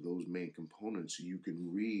practice of those main components, you can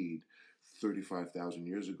read 35,000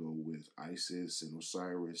 years ago with Isis and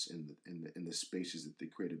Osiris in the spaces that they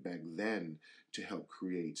created back then to help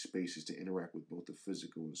create spaces to interact with both the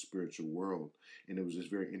physical and spiritual world. And it was just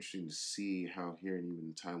very interesting to see how here and even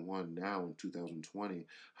in Taiwan now in 2020,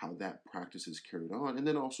 how that practice is carried on. And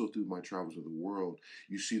then also through my travels of the world,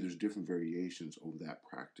 you see there's different variations of that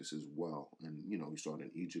practice as well. And, we saw it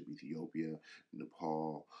in Egypt, Ethiopia,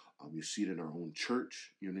 Nepal. You see it in our own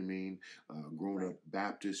church, you know what I mean? Growing up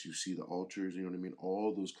Baptist, you see the altars, you know what I mean?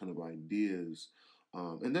 All those kind of ideas.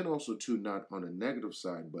 And then also, too, not on a negative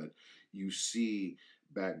side, but you see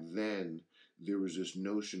back then, there was this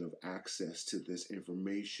notion of access to this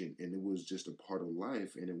information, and it was just a part of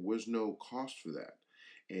life, and it was no cost for that.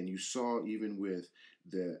 And you saw even with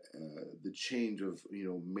the change of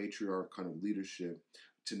matriarch kind of leadership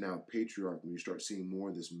to now patriarch, when you start seeing more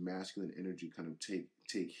of this masculine energy kind of take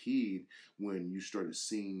heed, when you started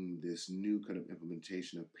seeing this new kind of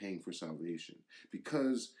implementation of paying for salvation,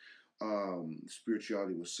 because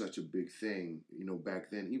spirituality was such a big thing, back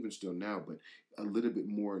then, even still now, but a little bit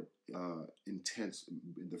more intense.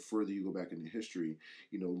 The further you go back into history,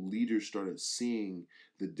 leaders started seeing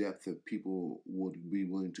the depth that people would be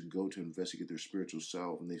willing to go to investigate their spiritual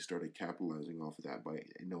self, and they started capitalizing off of that by,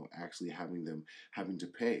 actually having to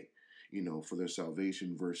pay, for their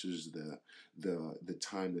salvation versus the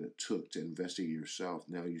time that it took to investigate yourself.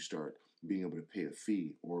 Now you start being able to pay a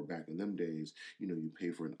fee, or back in them days, you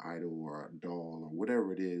pay for an idol or a doll or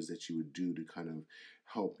whatever it is that you would do to kind of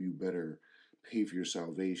help you better pay for your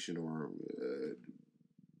salvation, or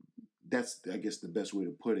that's, I guess, the best way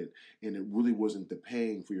to put it. And it really wasn't the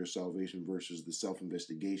paying for your salvation versus the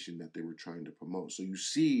self-investigation that they were trying to promote. So you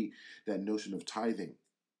see that notion of tithing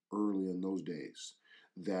early in those days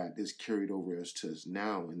that is carried over as to us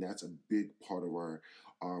now, and that's a big part of our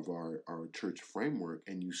church framework.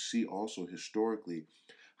 And you see also historically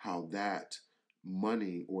how that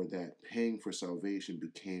money, or that paying for salvation,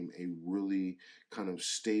 became a really kind of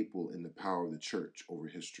staple in the power of the church over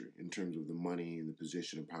history, in terms of the money and the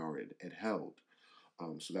position of power it held.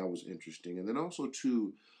 So that was interesting. And then also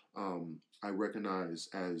too, I recognize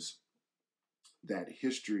as that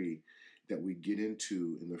history that we get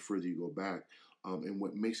into, and the further you go back, and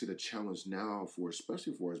what makes it a challenge now,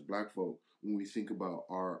 especially for us Black folk, when we think about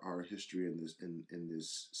our history in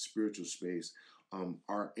this spiritual space.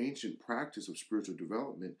 Our ancient practice of spiritual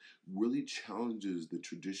development really challenges the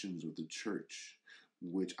traditions of the church,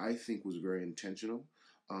 which I think was very intentional.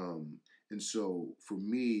 And so for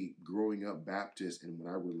me, growing up Baptist, and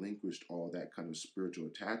when I relinquished all that kind of spiritual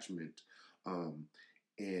attachment,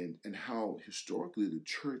 and how historically the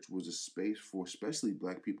church was a space for, especially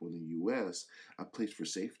Black people in the U.S., a place for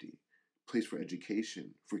safety, a place for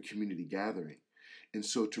education, for community gathering. And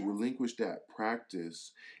so to relinquish that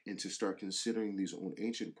practice and to start considering these own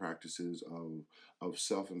ancient practices of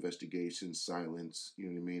self-investigation, silence, you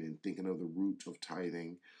know what I mean, and thinking of the root of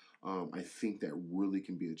tithing, I think that really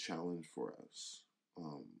can be a challenge for us.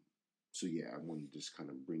 So yeah, I wanted to just kind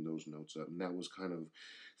of bring those notes up. And that was kind of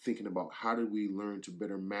thinking about how do we learn to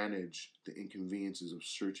better manage the inconveniences of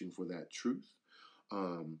searching for that truth.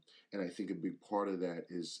 And I think a big part of that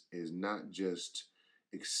is not just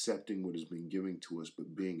accepting what has been given to us,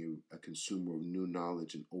 but being a consumer of new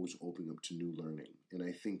knowledge and always opening up to new learning. And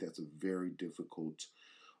I think that's a very difficult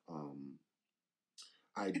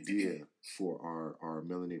idea for our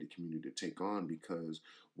melanated community to take on, because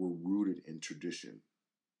we're rooted in tradition,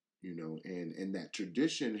 and that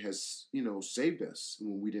tradition has, saved us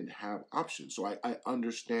when we didn't have options. So I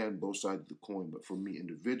understand both sides of the coin, but for me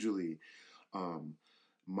individually,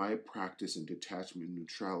 my practice in detachment and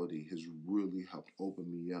neutrality has really helped open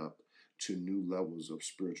me up to new levels of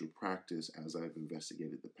spiritual practice as I've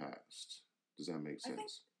investigated the past. Does that make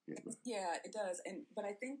sense? Yeah, it does. But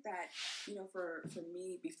I think that, for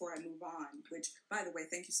me, before I move on, which, by the way,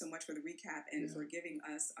 thank you so much for the recap and for giving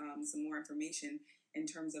us some more information in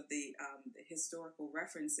terms of the historical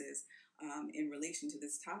references in relation to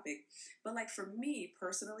this topic. But like for me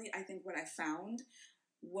personally, I think what I found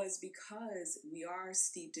was, because we are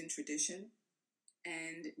steeped in tradition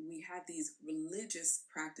and we have these religious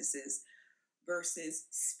practices versus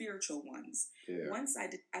spiritual ones. Yeah. Once I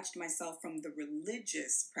detached myself from the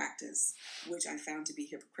religious practice, which I found to be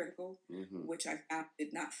hypocritical, which I found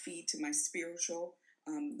did not feed to my spiritual,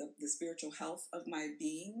 the spiritual health of my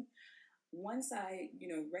being. Once I,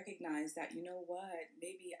 recognized that,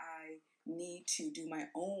 maybe I need to do my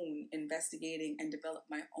own investigating and develop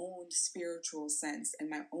my own spiritual sense and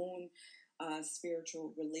my own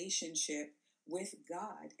spiritual relationship with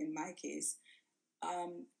God, in my case,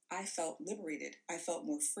 I felt liberated. I felt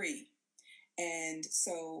more free. And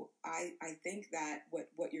so I think that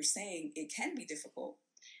what you're saying, it can be difficult.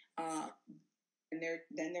 And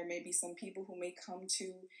there may be some people who may come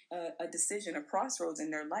to a decision, a crossroads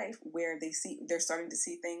in their life, where they're starting to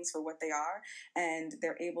see things for what they are, and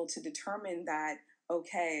they're able to determine that,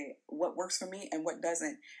 okay, what works for me and what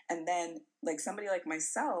doesn't. And then, like somebody like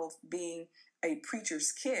myself, being a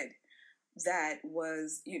preacher's kid, that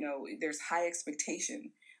was, there's high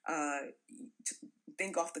expectation,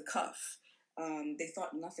 think off the cuff. They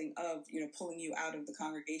thought nothing of, pulling you out of the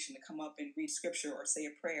congregation to come up and read scripture or say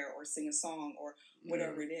a prayer or sing a song or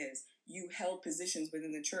whatever it is. You held positions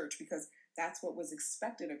within the church because that's what was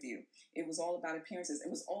expected of you. It was all about appearances. It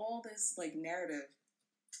was all this like narrative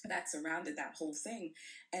that surrounded that whole thing.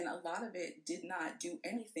 And a lot of it did not do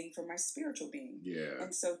anything for my spiritual being. Yeah.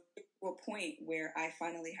 And so to a point where I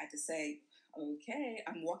finally had to say, okay,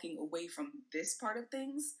 I'm walking away from this part of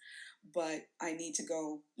things, but I need to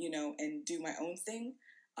go, and do my own thing.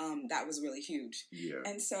 That was really huge. Yeah.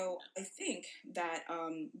 And so I think that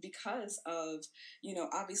because of,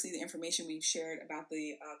 obviously the information we've shared about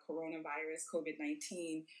the coronavirus,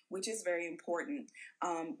 COVID-19, which is very important,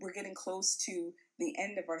 we're getting close to the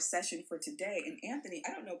end of our session for today. And Anthony,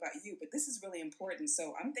 I don't know about you, but this is really important.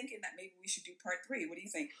 So I'm thinking that maybe we should do part 3. What do you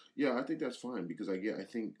think? Yeah, I think that's fine because I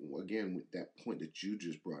think again with that point that you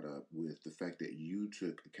just brought up with the fact that you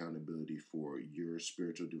took accountability for your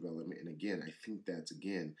spiritual development, and again, I think that's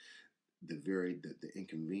again the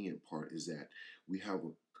inconvenient part is that we have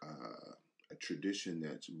a tradition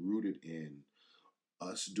that's rooted in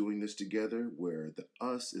us doing this together where the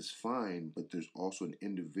us is fine, but there's also an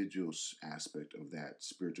individual aspect of that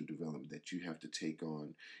spiritual development that you have to take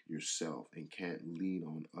on yourself and can't lean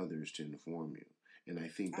on others to inform you. And I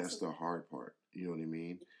think that's the Absolutely. hard part. You know what I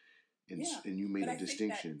mean? Yeah. And you made But a I think that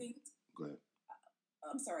distinction. things, Go ahead.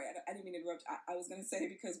 I'm sorry, I didn't mean to interrupt. I was going to say,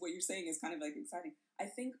 because what you're saying is kind of like exciting. I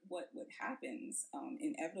think what happens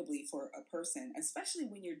inevitably for a person, especially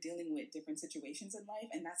when you're dealing with different situations in life,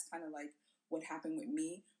 and that's kind of like what happened with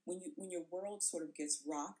me. When your world sort of gets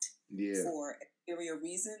rocked Yeah. for exterior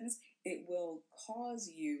reasons, it will cause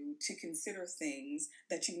you to consider things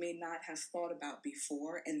that you may not have thought about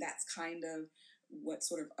before, and that's kind of what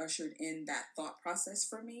sort of ushered in that thought process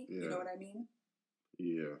for me. Yeah. You know what I mean?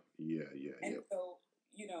 Yeah.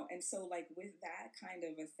 And so, like with that kind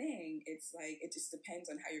of a thing, it's like it just depends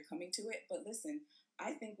on how you're coming to it. But listen,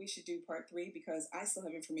 I think we should do part 3 because I still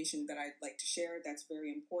have information that I'd like to share that's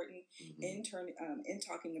very important in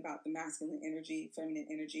talking about the masculine energy, feminine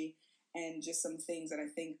energy, and just some things that I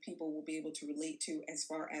think people will be able to relate to as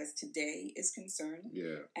far as today is concerned.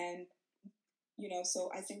 Yeah. And so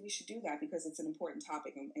I think we should do that because it's an important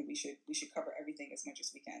topic, and we should cover everything as much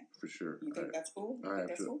as we can. For sure. You think that's cool?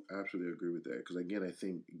 Absolutely agree with that because again, I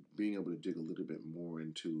think being able to dig a little bit more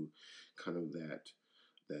into kind of that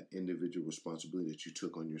individual responsibility that you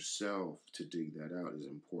took on yourself to dig that out is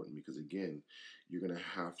important because again, you're going to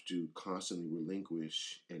have to constantly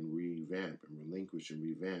relinquish and revamp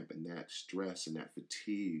and that stress and that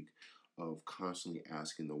fatigue of constantly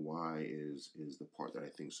asking the why is the part that I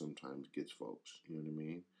think sometimes gets folks. You know what I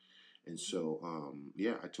mean? And so,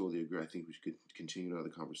 yeah, I totally agree. I think we should continue another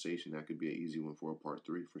conversation. That could be an easy one for a part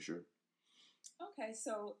 3 for sure. Okay,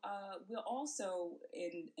 so we'll also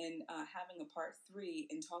in having a part 3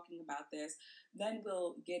 in talking about this. Then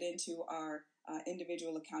we'll get into our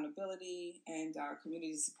individual accountability and our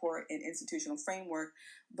community support and institutional framework.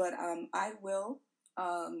 But I will.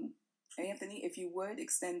 Anthony, if you would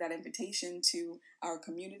extend that invitation to our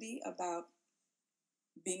community about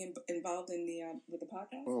being involved in the with the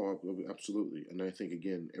podcast. Oh, absolutely. And I think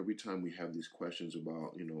again, every time we have these questions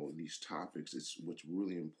about these topics, it's what's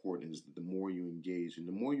really important is that the more you engage and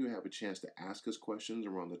the more you have a chance to ask us questions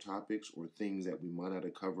around the topics or things that we might not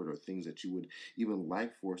have covered or things that you would even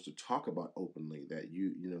like for us to talk about openly that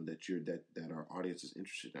that our audience is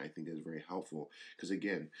interested in. I think that's very helpful because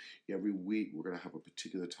again, every week we're going to have a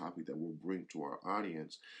particular topic that we'll bring to our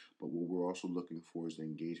audience. But what we're also looking for is the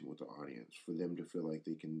engagement with the audience, for them to feel like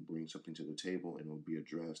they can bring something to the table and it will be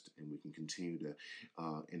addressed, and we can continue to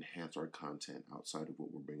enhance our content outside of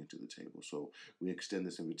what we're bringing to the table. So we extend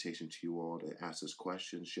this invitation to you all to ask us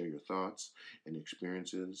questions, share your thoughts and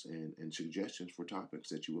experiences and suggestions for topics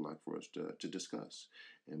that you would like for us to discuss.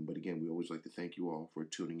 But again, we always like to thank you all for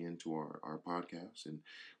tuning in to our podcast, and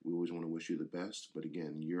we always want to wish you the best. But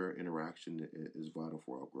again, your interaction is vital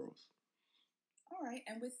for our growth. All right,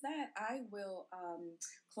 and with that, I will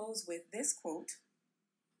close with this quote.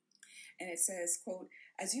 And it says, quote,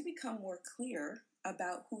 "As you become more clear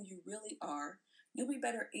about who you really are, you'll be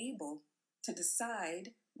better able to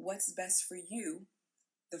decide what's best for you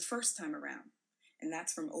the first time around." And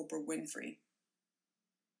that's from Oprah Winfrey.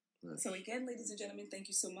 Nice. So again, ladies and gentlemen, thank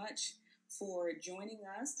you so much for joining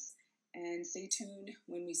us. And stay tuned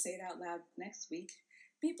when we say it out loud next week.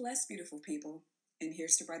 Be blessed, beautiful people. And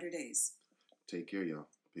here's to brighter days. Take care, y'all.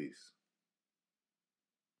 Peace.